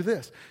released to do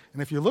this.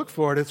 And if you look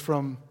for it, it's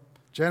from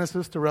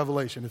Genesis to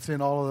Revelation. It's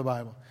in all of the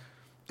Bible.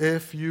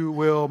 If you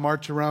will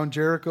march around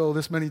Jericho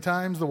this many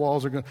times,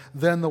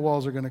 then the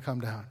walls are going to come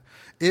down.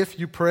 If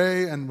you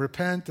pray and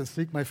repent and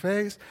seek my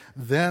face,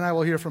 then I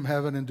will hear from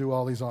heaven and do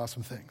all these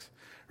awesome things.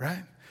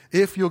 Right?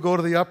 If you'll go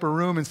to the upper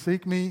room and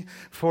seek me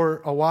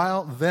for a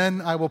while,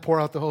 then I will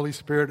pour out the Holy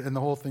Spirit and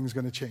the whole thing's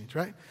going to change.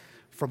 Right?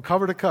 From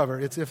cover to cover,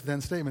 it's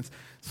if-then statements.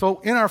 So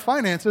in our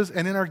finances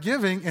and in our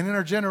giving and in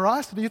our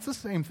generosity, it's the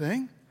same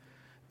thing.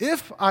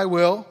 If I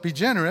will be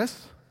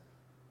generous,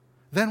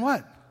 then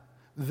what?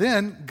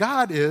 Then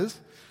God is,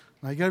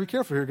 now you got to be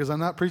careful here because I'm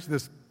not preaching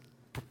this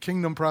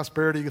kingdom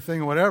prosperity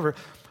thing or whatever,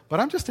 But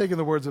I'm just taking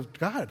the words of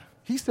God.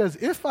 He says,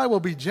 if I will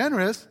be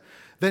generous,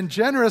 then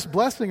generous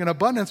blessing and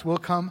abundance will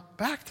come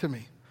back to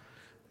me.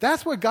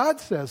 That's what God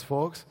says,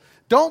 folks.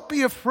 Don't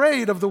be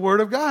afraid of the Word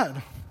of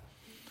God.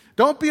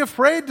 Don't be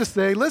afraid to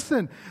say,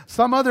 listen,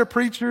 some other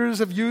preachers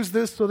have used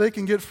this so they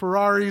can get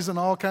Ferraris and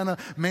all kind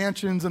of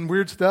mansions and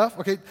weird stuff.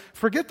 Okay,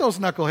 forget those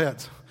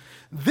knuckleheads.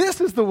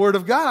 This is the Word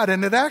of God,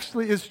 and it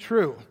actually is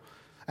true.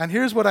 And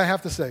here's what I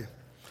have to say.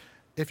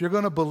 If you're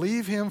going to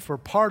believe Him for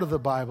part of the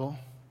Bible,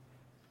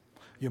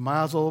 you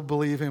might as well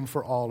believe Him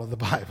for all of the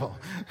Bible.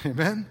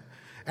 Amen?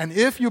 And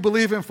if you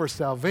believe Him for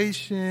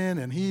salvation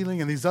and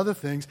healing and these other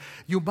things,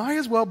 you might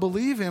as well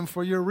believe Him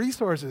for your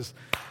resources.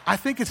 I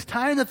think it's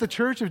time that the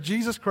Church of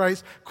Jesus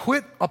Christ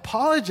quit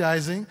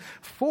apologizing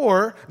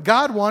for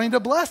God wanting to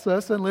bless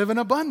us and live in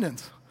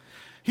abundance.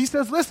 He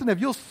says, listen,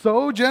 if you'll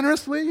sow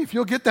generously, if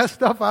you'll get that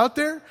stuff out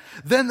there,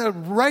 then the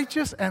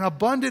righteous and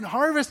abundant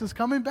harvest is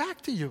coming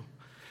back to you.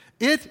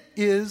 It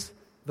is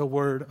the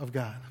Word of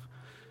God.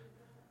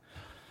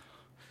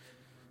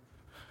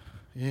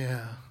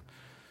 Yeah.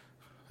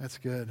 That's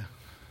good.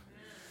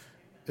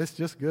 It's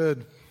just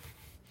good.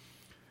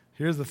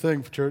 Here's the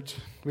thing, church.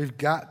 We've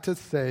got to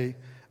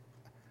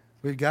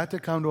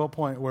come to a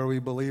point where we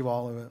believe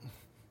all of it.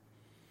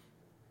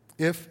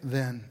 If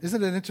then.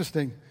 Isn't it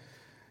interesting?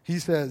 He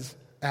says,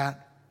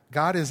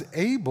 God is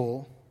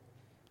able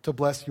to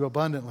bless you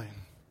abundantly.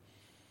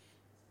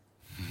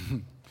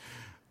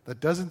 That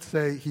doesn't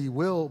say He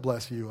will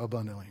bless you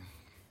abundantly.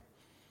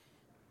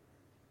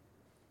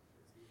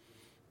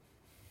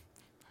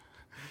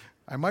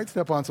 I might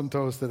step on some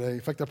toes today.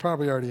 In fact, I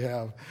probably already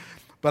have.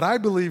 But I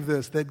believe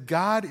this, that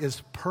God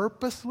is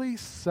purposely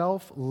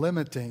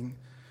self-limiting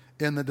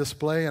in the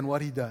display and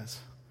what He does.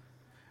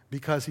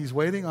 Because He's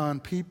waiting on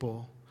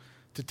people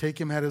to take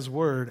Him at His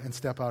word and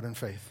step out in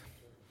faith.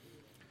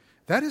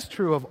 That is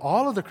true of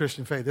all of the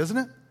Christian faith, isn't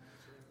it?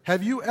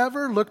 Have you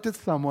ever looked at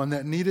someone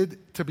that needed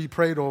to be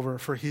prayed over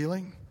for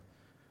healing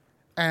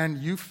and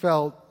you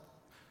felt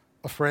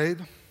afraid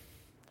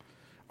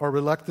or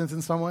reluctant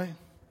in some way?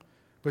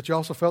 But you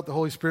also felt the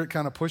Holy Spirit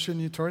kind of pushing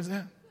you towards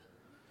that?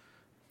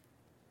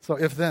 So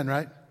if then,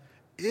 right?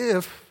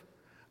 If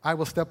I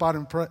will step out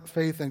in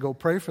faith and go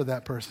pray for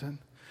that person,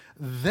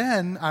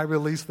 then I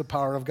release the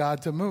power of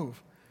God to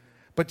move.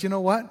 But you know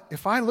what?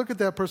 If I look at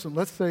that person,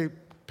 let's say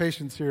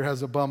Patience here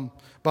has a bum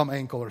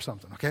ankle or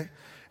something, okay?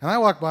 And I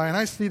walk by and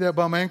I see that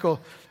bum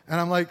ankle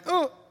and I'm like,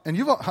 oh, and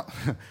you've all,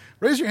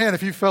 raise your hand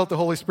if you felt the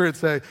Holy Spirit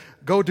say,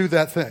 go do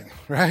that thing,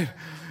 right?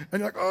 And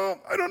you're like, oh,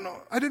 I don't know.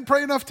 I didn't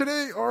pray enough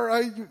today, or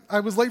I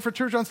was late for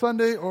church on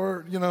Sunday,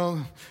 or,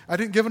 I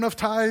didn't give enough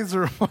tithes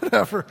or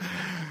whatever.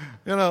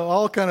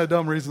 All kind of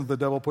dumb reasons the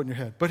devil put in your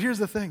head. But here's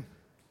the thing.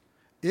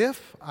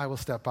 If I will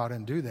step out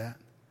and do that,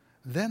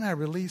 then I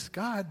release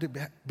God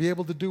to be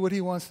able to do what He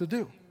wants to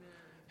do.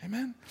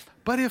 Amen?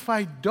 But if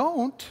I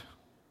don't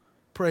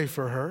pray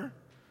for her,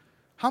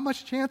 how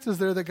much chance is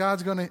there that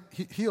God's going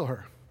to heal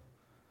her?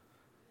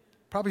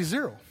 Probably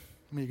zero.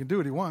 I mean, He can do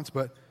what He wants,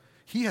 but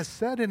He has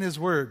said in His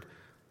word,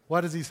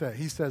 what does He say?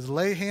 He says,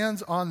 lay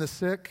hands on the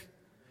sick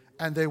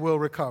and they will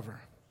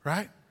recover,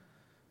 right?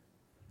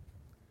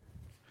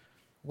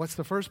 What's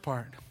the first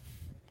part?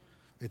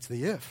 It's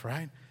the if,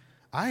 right?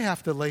 I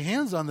have to lay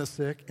hands on the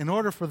sick in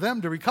order for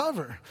them to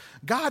recover.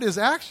 God is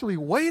actually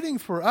waiting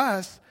for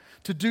us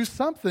to do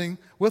something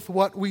with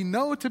what we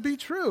know to be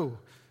true.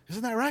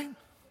 Isn't that right?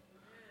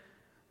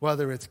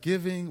 Whether it's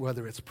giving,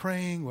 whether it's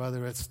praying,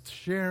 whether it's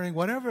sharing,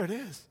 whatever it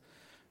is.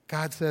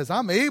 God says,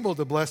 I'm able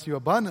to bless you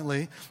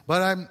abundantly,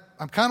 but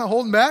I'm kind of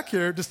holding back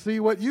here to see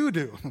what you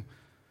do.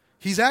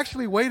 He's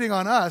actually waiting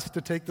on us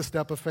to take the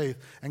step of faith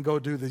and go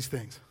do these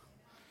things.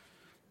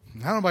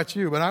 I don't know about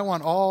you, but I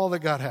want all that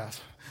God has.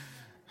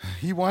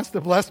 He wants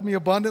to bless me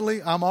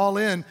abundantly. I'm all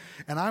in,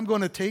 and I'm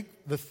going to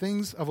take the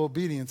things of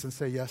obedience and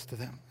say yes to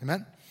them.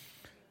 Amen?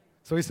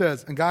 So He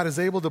says, and God is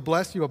able to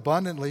bless you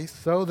abundantly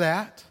so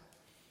that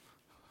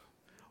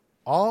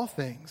all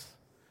things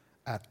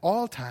at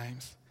all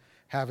times,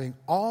 having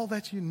all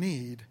that you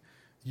need,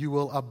 you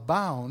will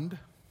abound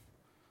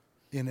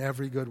in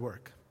every good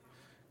work.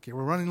 Okay,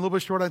 we're running a little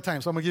bit short on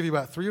time, so I'm going to give you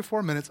about 3 or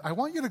 4 minutes. I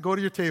want you to go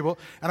to your table,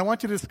 and I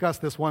want you to discuss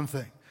this one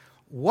thing.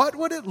 What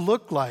would it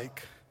look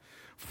like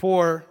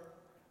for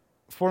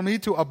me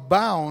to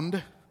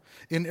abound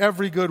in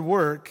every good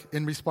work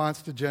in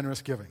response to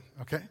generous giving?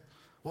 Okay?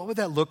 What would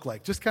that look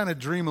like? Just kind of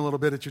dream a little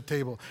bit at your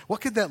table.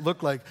 What could that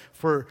look like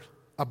for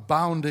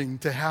abounding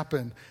to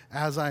happen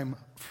as I'm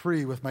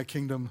free with my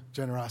kingdom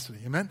generosity?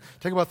 Amen?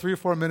 Take about 3 or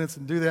 4 minutes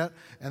and do that,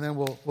 and then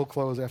we'll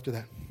close after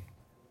that.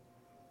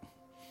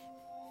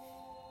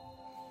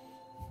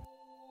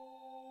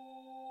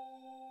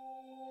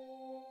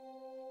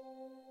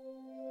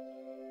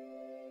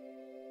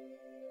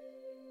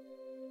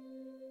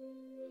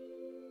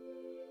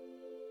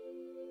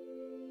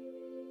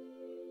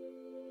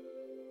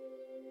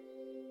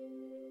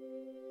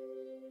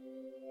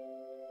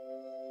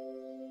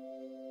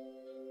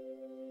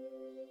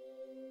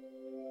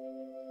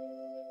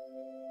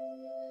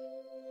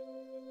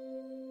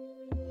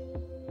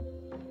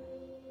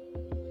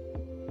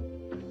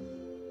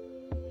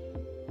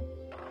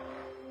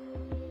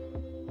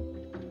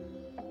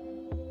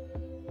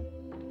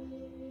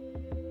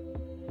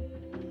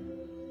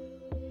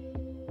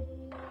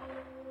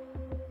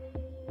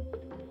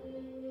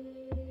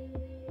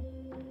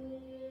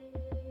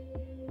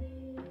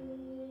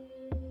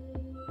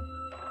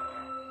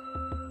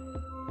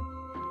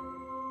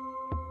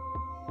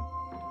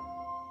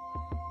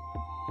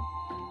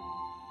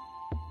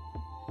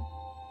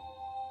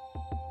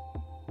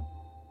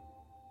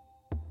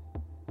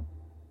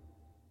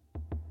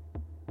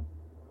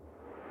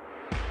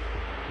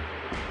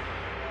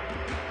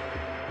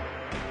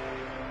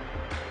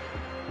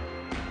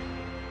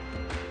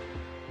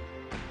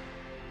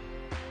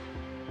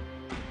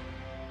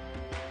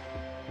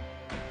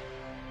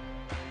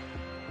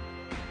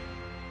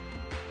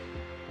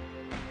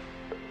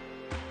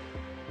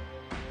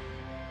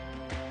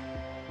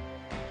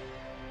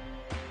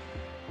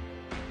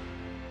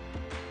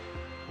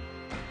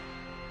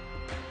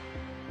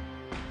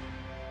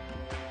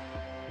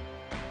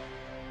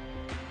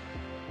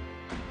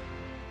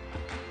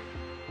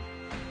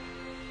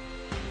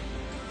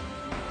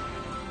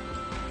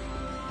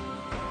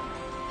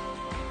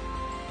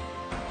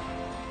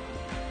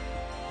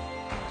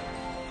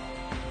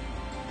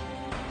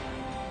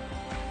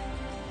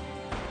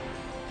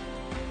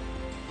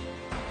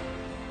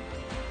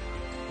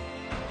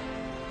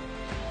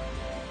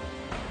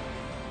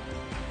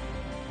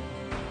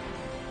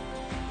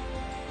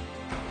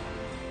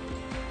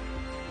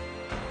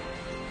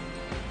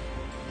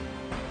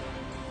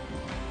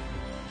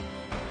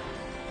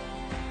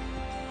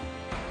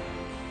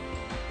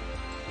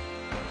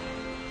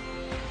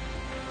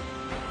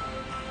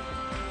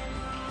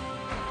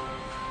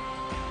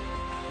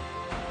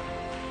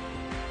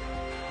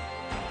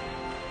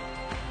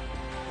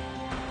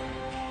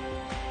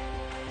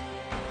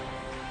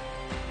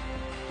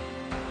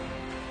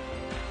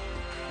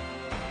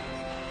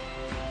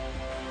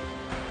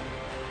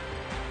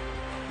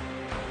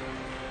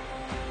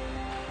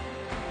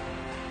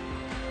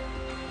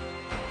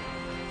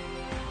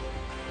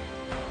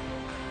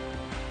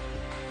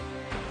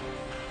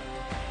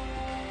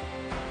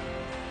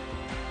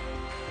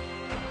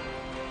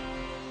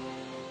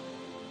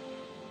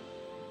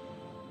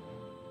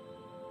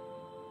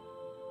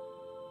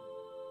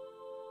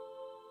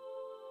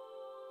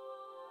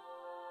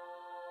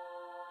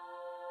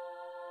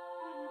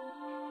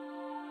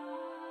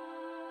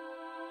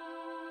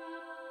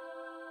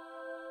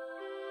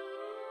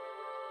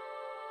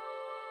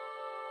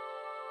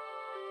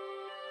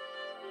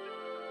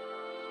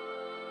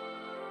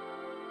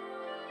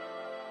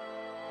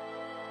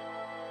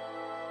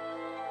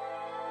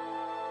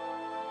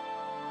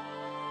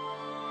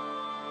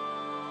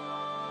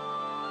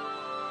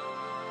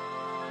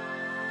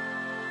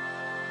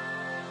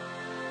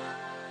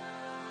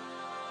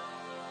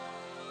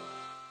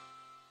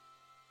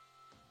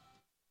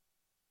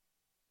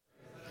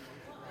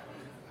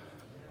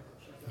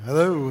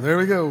 Hello, there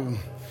we go.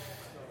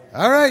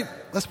 All right,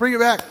 let's bring it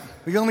back.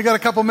 We only got a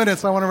couple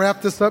minutes. I want to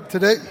wrap this up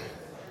today.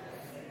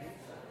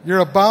 You're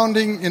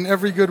abounding in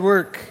every good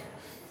work.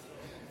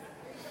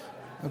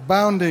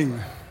 Abounding.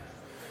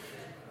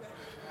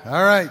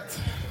 All right.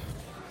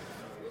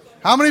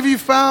 How many of you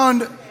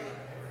found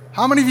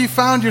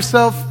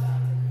yourself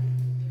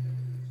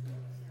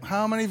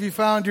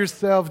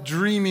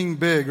dreaming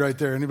big right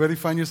there? Anybody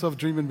find yourself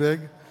dreaming big?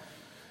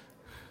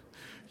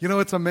 You know,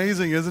 it's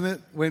amazing, isn't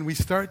it? When we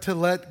start to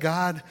let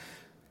God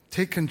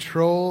take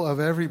control of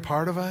every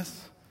part of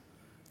us,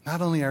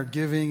 not only our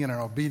giving and our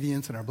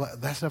obedience and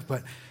that stuff,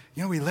 but,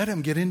 you know, we let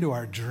Him get into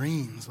our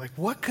dreams. Like,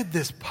 what could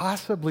this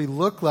possibly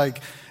look like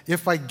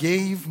if I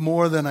gave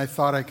more than I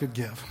thought I could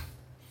give?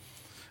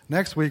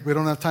 Next week, we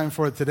don't have time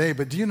for it today,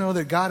 but do you know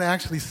that God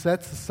actually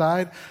sets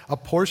aside a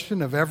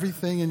portion of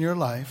everything in your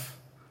life?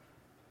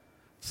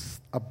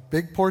 A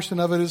big portion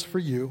of it is for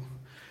you,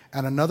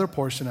 and another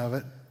portion of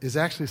it is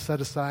actually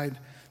set aside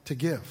to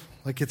give.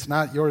 Like, it's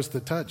not yours to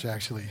touch,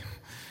 actually.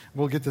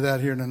 We'll get to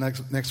that here in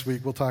the next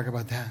week. We'll talk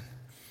about that.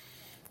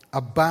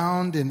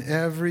 Abound in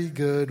every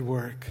good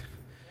work.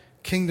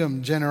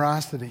 Kingdom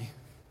generosity.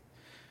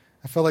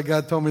 I felt like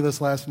God told me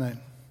this last night.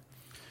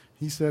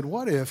 He said,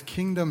 what if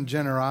kingdom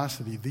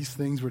generosity, these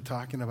things we're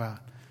talking about,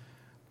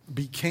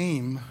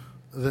 became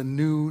the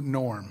new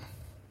norm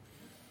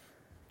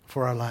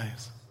for our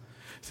lives?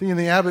 See, in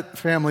the Abbott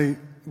family,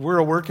 we're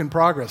a work in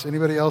progress.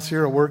 Anybody else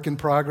here a work in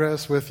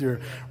progress with your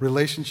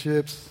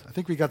relationships? I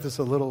think we got this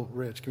a little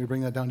rich. Can we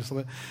bring that down just a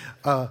little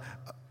bit?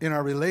 In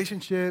our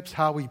relationships,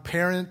 how we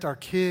parent our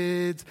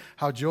kids,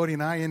 how Jody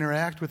and I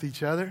interact with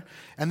each other.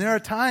 And there are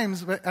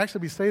times,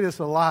 actually we say this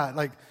a lot,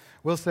 like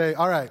we'll say,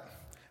 all right,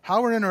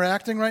 how we're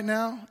interacting right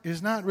now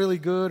is not really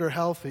good or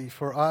healthy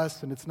for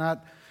us, and it's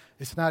not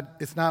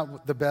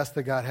the best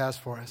that God has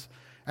for us.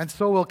 And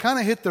so we'll kind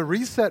of hit the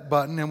reset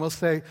button and we'll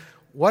say,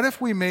 what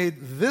if we made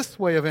this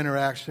way of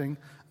interaction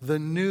the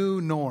new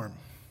norm,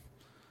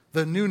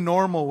 the new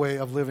normal way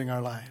of living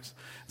our lives?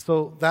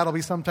 So that'll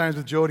be sometimes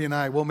with Jody and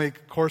I. We'll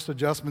make course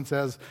adjustments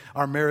as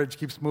our marriage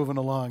keeps moving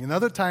along. And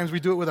other times we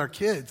do it with our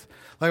kids.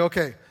 Like,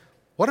 okay,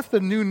 what if the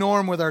new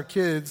norm with our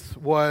kids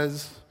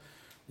was,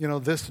 you know,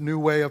 this new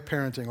way of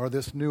parenting or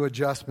this new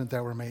adjustment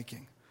that we're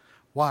making?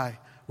 Why?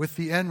 With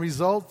the end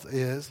result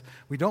is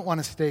we don't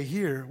want to stay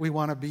here. We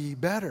want to be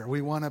better.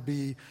 We want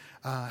to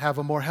have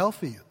a more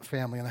healthy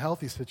family and a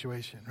healthy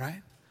situation,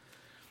 right?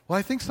 Well,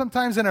 I think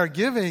sometimes in our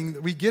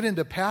giving, we get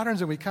into patterns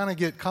and we kind of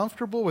get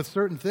comfortable with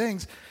certain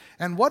things.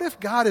 And what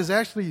if God is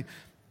actually,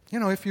 you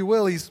know, if you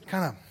will, He's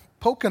kind of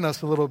poking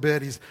us a little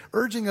bit. He's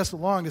urging us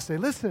along to say,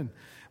 listen,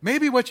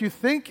 maybe what you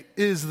think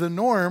is the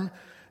norm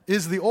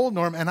is the old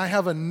norm, and I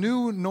have a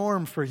new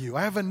norm for you.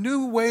 I have a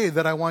new way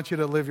that I want you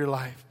to live your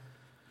life.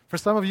 For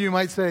some of you, you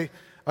might say,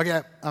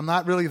 okay, I'm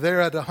not really there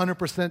at a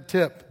 100%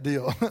 tip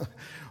deal.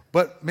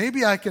 But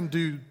maybe I can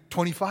do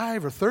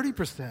 25 or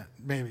 30%,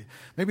 maybe.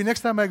 Maybe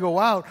next time I go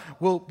out,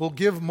 we'll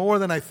give more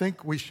than I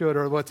think we should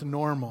or what's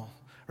normal,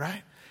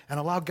 right? And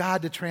allow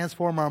God to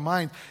transform our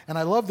mind. And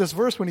I love this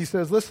verse when He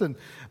says, listen,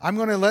 I'm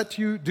going to let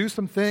you do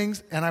some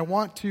things, and I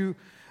want to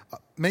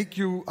make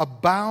you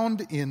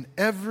abound in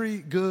every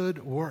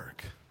good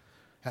work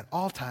at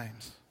all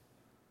times,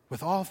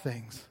 with all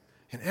things,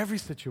 in every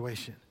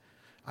situation.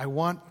 I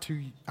want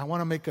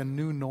to make a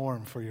new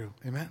norm for you.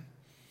 Amen?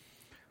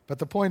 But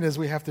the point is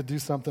we have to do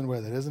something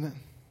with it, isn't it?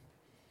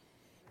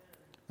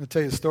 I'll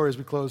tell you a story as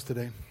we close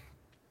today.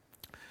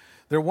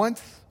 There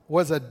once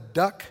was a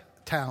duck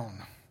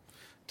town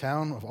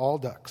of all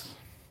ducks.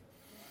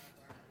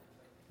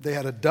 They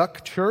had a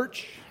duck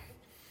church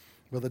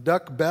with a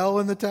duck bell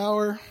in the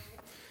tower.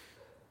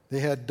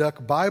 They had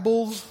duck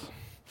Bibles.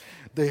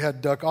 They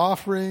had duck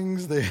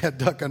offerings. They had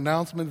duck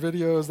announcement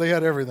videos. They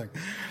had everything.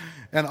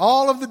 And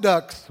all of the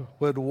ducks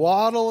would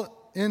waddle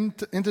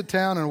into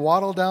town and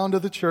waddle down to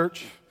the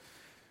church.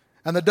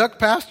 And the duck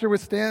pastor would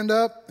stand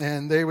up,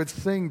 and they would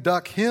sing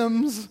duck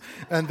hymns,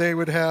 and they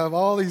would have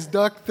all these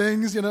duck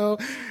things, you know.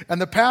 And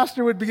the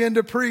pastor would begin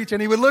to preach,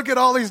 and he would look at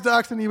all these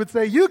ducks, and he would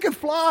say, you can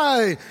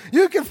fly,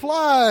 you can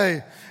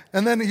fly.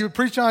 And then he would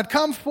preach on,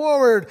 come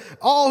forward,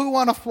 all who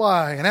want to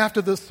fly. And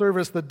after the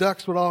service, the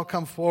ducks would all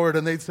come forward,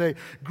 and they'd say,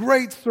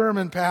 great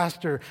sermon,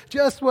 Pastor.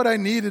 Just what I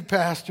needed,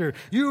 Pastor.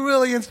 You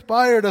really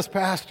inspired us,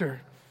 Pastor.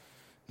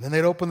 And then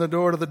they'd open the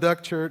door to the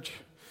duck church,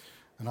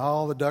 and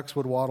all the ducks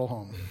would waddle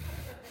home.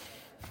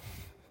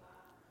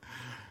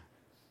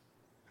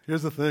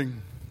 Here's the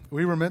thing.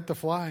 We were meant to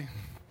fly.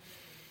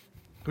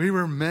 We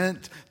were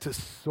meant to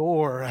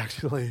soar,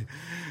 actually.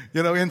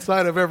 You know,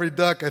 inside of every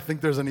duck, I think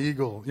there's an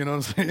eagle. You know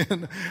what I'm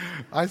saying?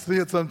 I see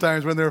it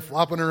sometimes when they're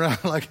flopping around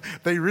like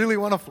they really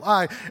want to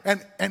fly.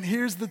 And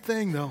here's the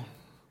thing, though.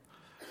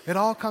 It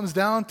all comes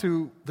down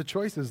to the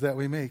choices that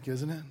we make,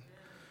 isn't it?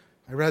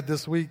 I read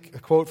this week a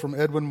quote from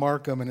Edwin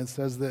Markham, and it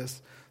says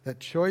this, that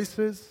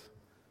choices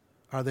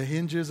are the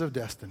hinges of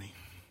destiny.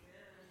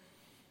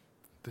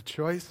 The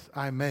choice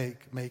I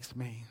make makes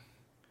me.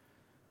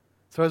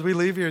 So as we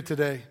leave here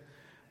today,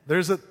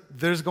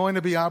 there's going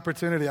to be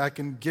opportunity. I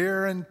can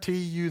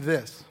guarantee you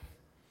this.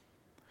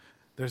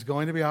 there's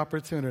going to be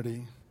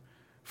opportunity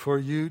for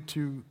you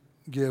to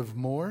give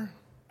more,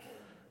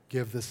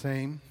 give the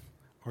same,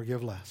 or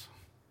give less.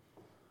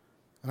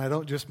 And I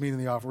don't just mean in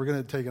the offering. We're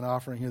going to take an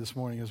offering here this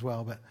morning as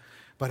well.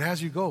 But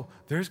as you go,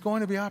 there's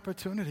going to be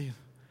opportunities.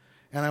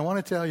 And I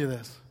want to tell you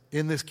this.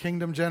 In this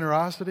kingdom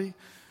generosity,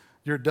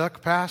 your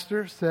duck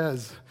pastor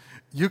says,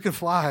 you can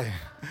fly.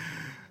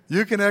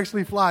 You can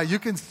actually fly. You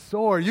can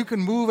soar. You can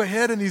move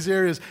ahead in these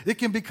areas. It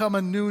can become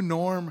a new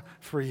norm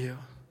for you.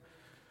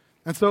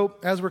 And so,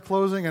 as we're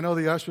closing, I know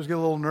the ushers get a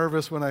little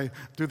nervous when I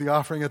do the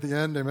offering at the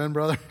end. Amen,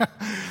 brother?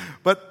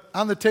 But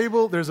on the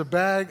table, there's a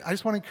bag. I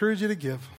just want to encourage you to give.